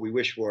careful what we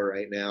wish for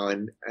right now.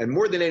 And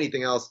more than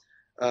anything else,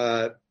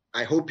 I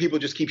hope people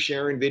just keep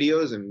sharing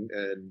videos and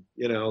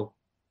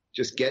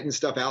just getting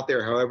stuff out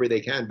there however they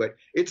can. But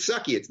it's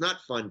sucky. It's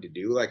not fun to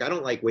do. Like, I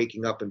don't like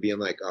waking up and being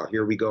like, oh,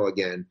 here we go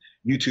again.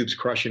 YouTube's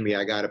crushing me.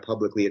 I got to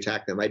publicly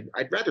attack them.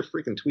 I'd rather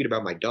freaking tweet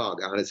about my dog,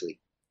 honestly.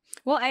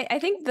 Well, I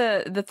think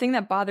the thing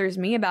that bothers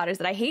me about it is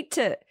that I hate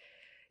to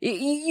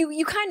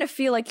you kind of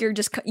feel like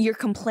you're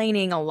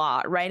complaining a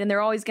lot, right? And there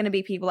are always going to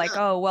be people like,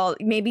 oh, well,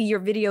 maybe your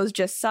videos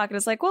just suck. And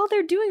it's like, well,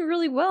 they're doing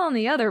really well on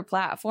the other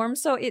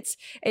platforms. So it's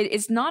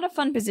not a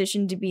fun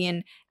position to be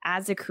in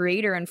as a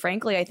creator. And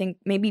frankly, I think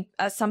maybe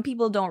some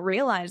people don't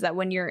realize that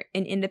when you're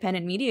in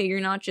independent media, you're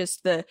not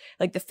just the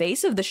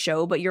face of the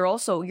show, but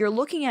you're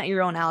looking at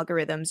your own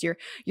algorithms. You're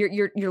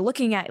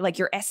looking at like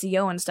your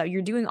SEO and stuff.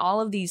 You're doing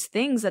all of these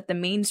things that the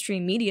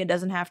mainstream media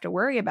doesn't have to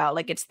worry about.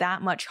 Like, it's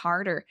that much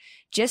harder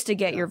just to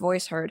get your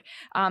voice heard.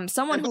 By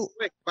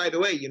the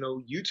way,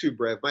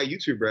 my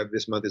YouTube rev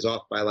this month is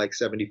off by like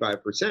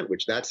 75%,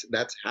 which that's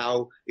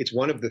how it's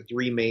one of the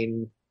three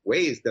main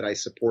ways that I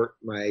support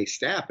my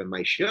staff and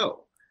my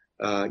show.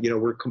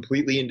 We're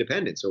completely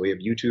independent. So we have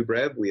YouTube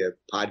rev, we have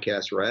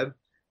podcast rev,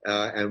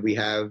 and we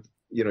have,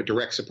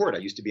 direct support. I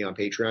used to be on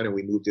Patreon and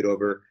we moved it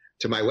over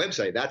to my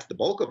website. That's the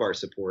bulk of our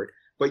support.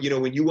 But,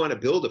 when you want to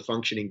build a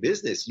functioning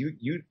business,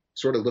 you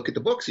sort of look at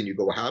the books and you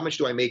go, well, how much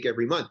do I make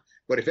every month?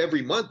 But if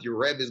every month your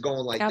rev is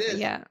going like this,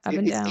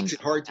 it makes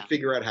it hard to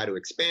figure out how to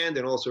expand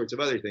and all sorts of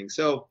other things.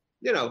 So,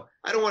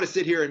 I don't want to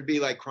sit here and be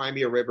like, cry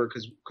me a river,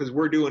 because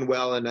we're doing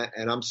well and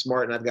I'm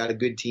smart and I've got a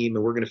good team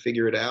and we're going to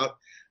figure it out.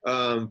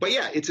 But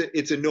yeah,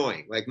 it's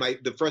annoying. Like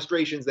the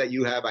frustrations that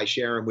you have, I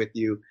share them with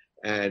you,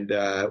 and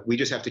we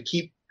just have to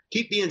keep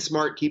being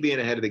smart, keep being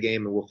ahead of the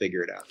game, and we'll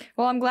figure it out.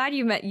 Well, I'm glad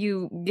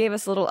you gave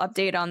us a little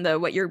update on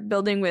what you're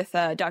building with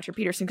Dr.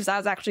 Peterson, because I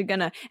was actually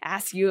going to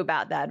ask you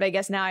about that, but I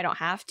guess now I don't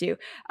have to.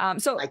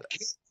 So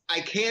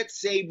I can't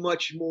say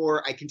much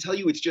more. I can tell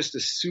you it's just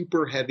a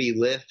super heavy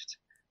lift.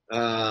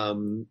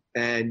 And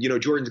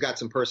Jordan's got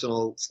some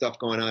personal stuff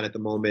going on at the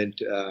moment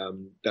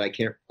that I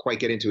can't quite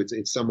get into.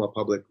 It's somewhat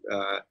public,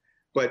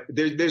 but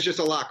there's just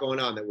a lot going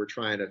on that we're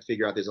trying to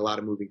figure out. There's a lot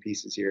of moving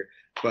pieces here.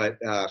 But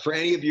for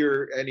any of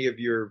your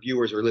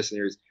viewers or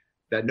listeners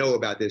that know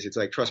about this, it's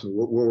like, trust me,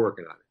 we're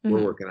working on it. Mm-hmm.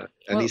 We're working on it.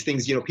 And these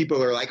things,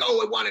 people are like,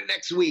 oh, I want it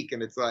next week,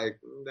 and it's like,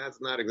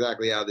 that's not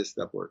exactly how this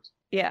stuff works.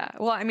 Yeah.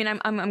 Well, I mean,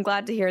 I'm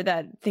glad to hear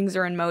that things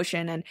are in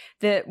motion, and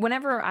that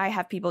whenever I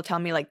have people tell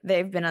me like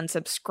they've been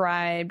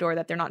unsubscribed or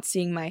that they're not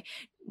seeing my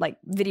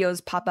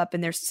videos pop up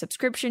in their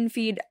subscription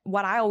feed,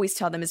 what I always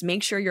tell them is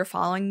make sure you're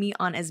following me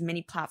on as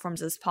many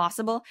platforms as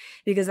possible,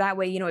 because that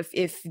way,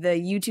 if the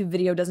YouTube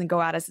video doesn't go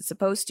out as it's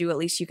supposed to, at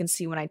least you can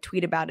see when I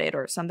tweet about it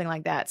or something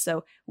like that.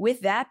 So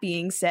with that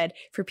being said,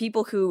 for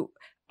people who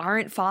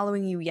aren't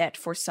following you yet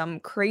for some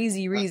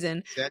crazy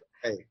reason,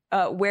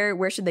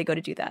 where should they go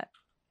to do that?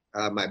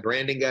 My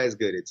branding guy is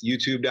good. It's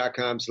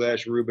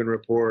youtube.com/Rubin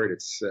Report.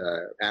 It's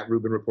at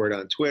Rubin Report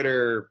on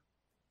Twitter,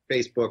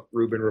 Facebook,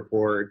 Rubin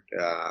Report.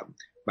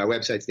 My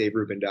website's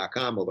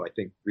daverubin.com, although I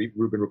think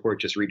Rubin Report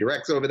just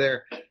redirects over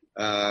there.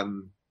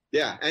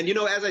 Yeah. And,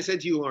 as I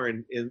said to you,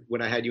 Lauren,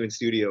 when I had you in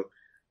studio,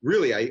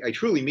 really, I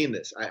truly mean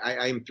this.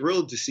 I'm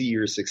thrilled to see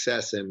your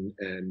success and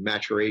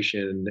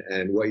maturation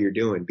and what you're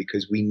doing,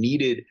 because we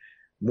needed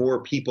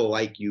more people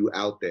like you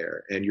out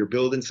there, and you're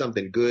building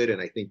something good.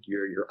 And I think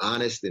you're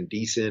honest and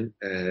decent.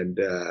 And,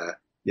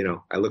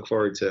 I look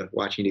forward to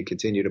watching you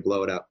continue to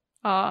blow it up.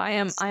 Oh, I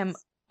am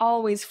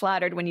always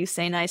flattered when you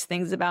say nice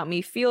things about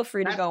me. Feel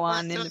free to go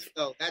on.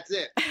 That's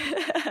it.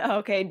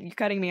 Okay, you're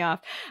cutting me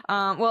off.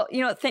 Well,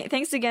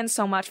 thanks again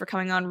so much for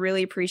coming on.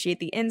 Really appreciate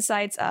the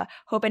insights.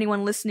 Hope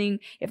anyone listening,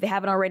 if they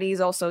haven't already,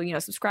 is also,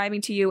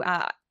 subscribing to you.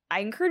 I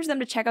encourage them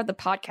to check out the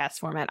podcast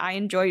format. I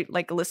enjoy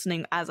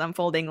listening as I'm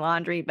folding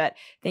laundry, but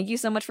thank you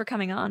so much for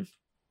coming on.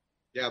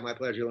 Yeah, my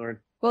pleasure, Lauren.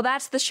 Well,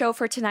 that's the show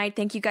for tonight.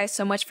 Thank you guys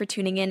so much for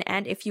tuning in.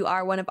 And if you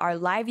are one of our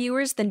live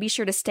viewers, then be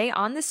sure to stay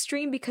on the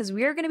stream, because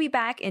we are going to be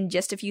back in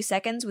just a few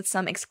seconds with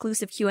some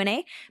exclusive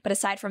Q&A. But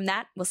aside from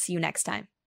that, we'll see you next time.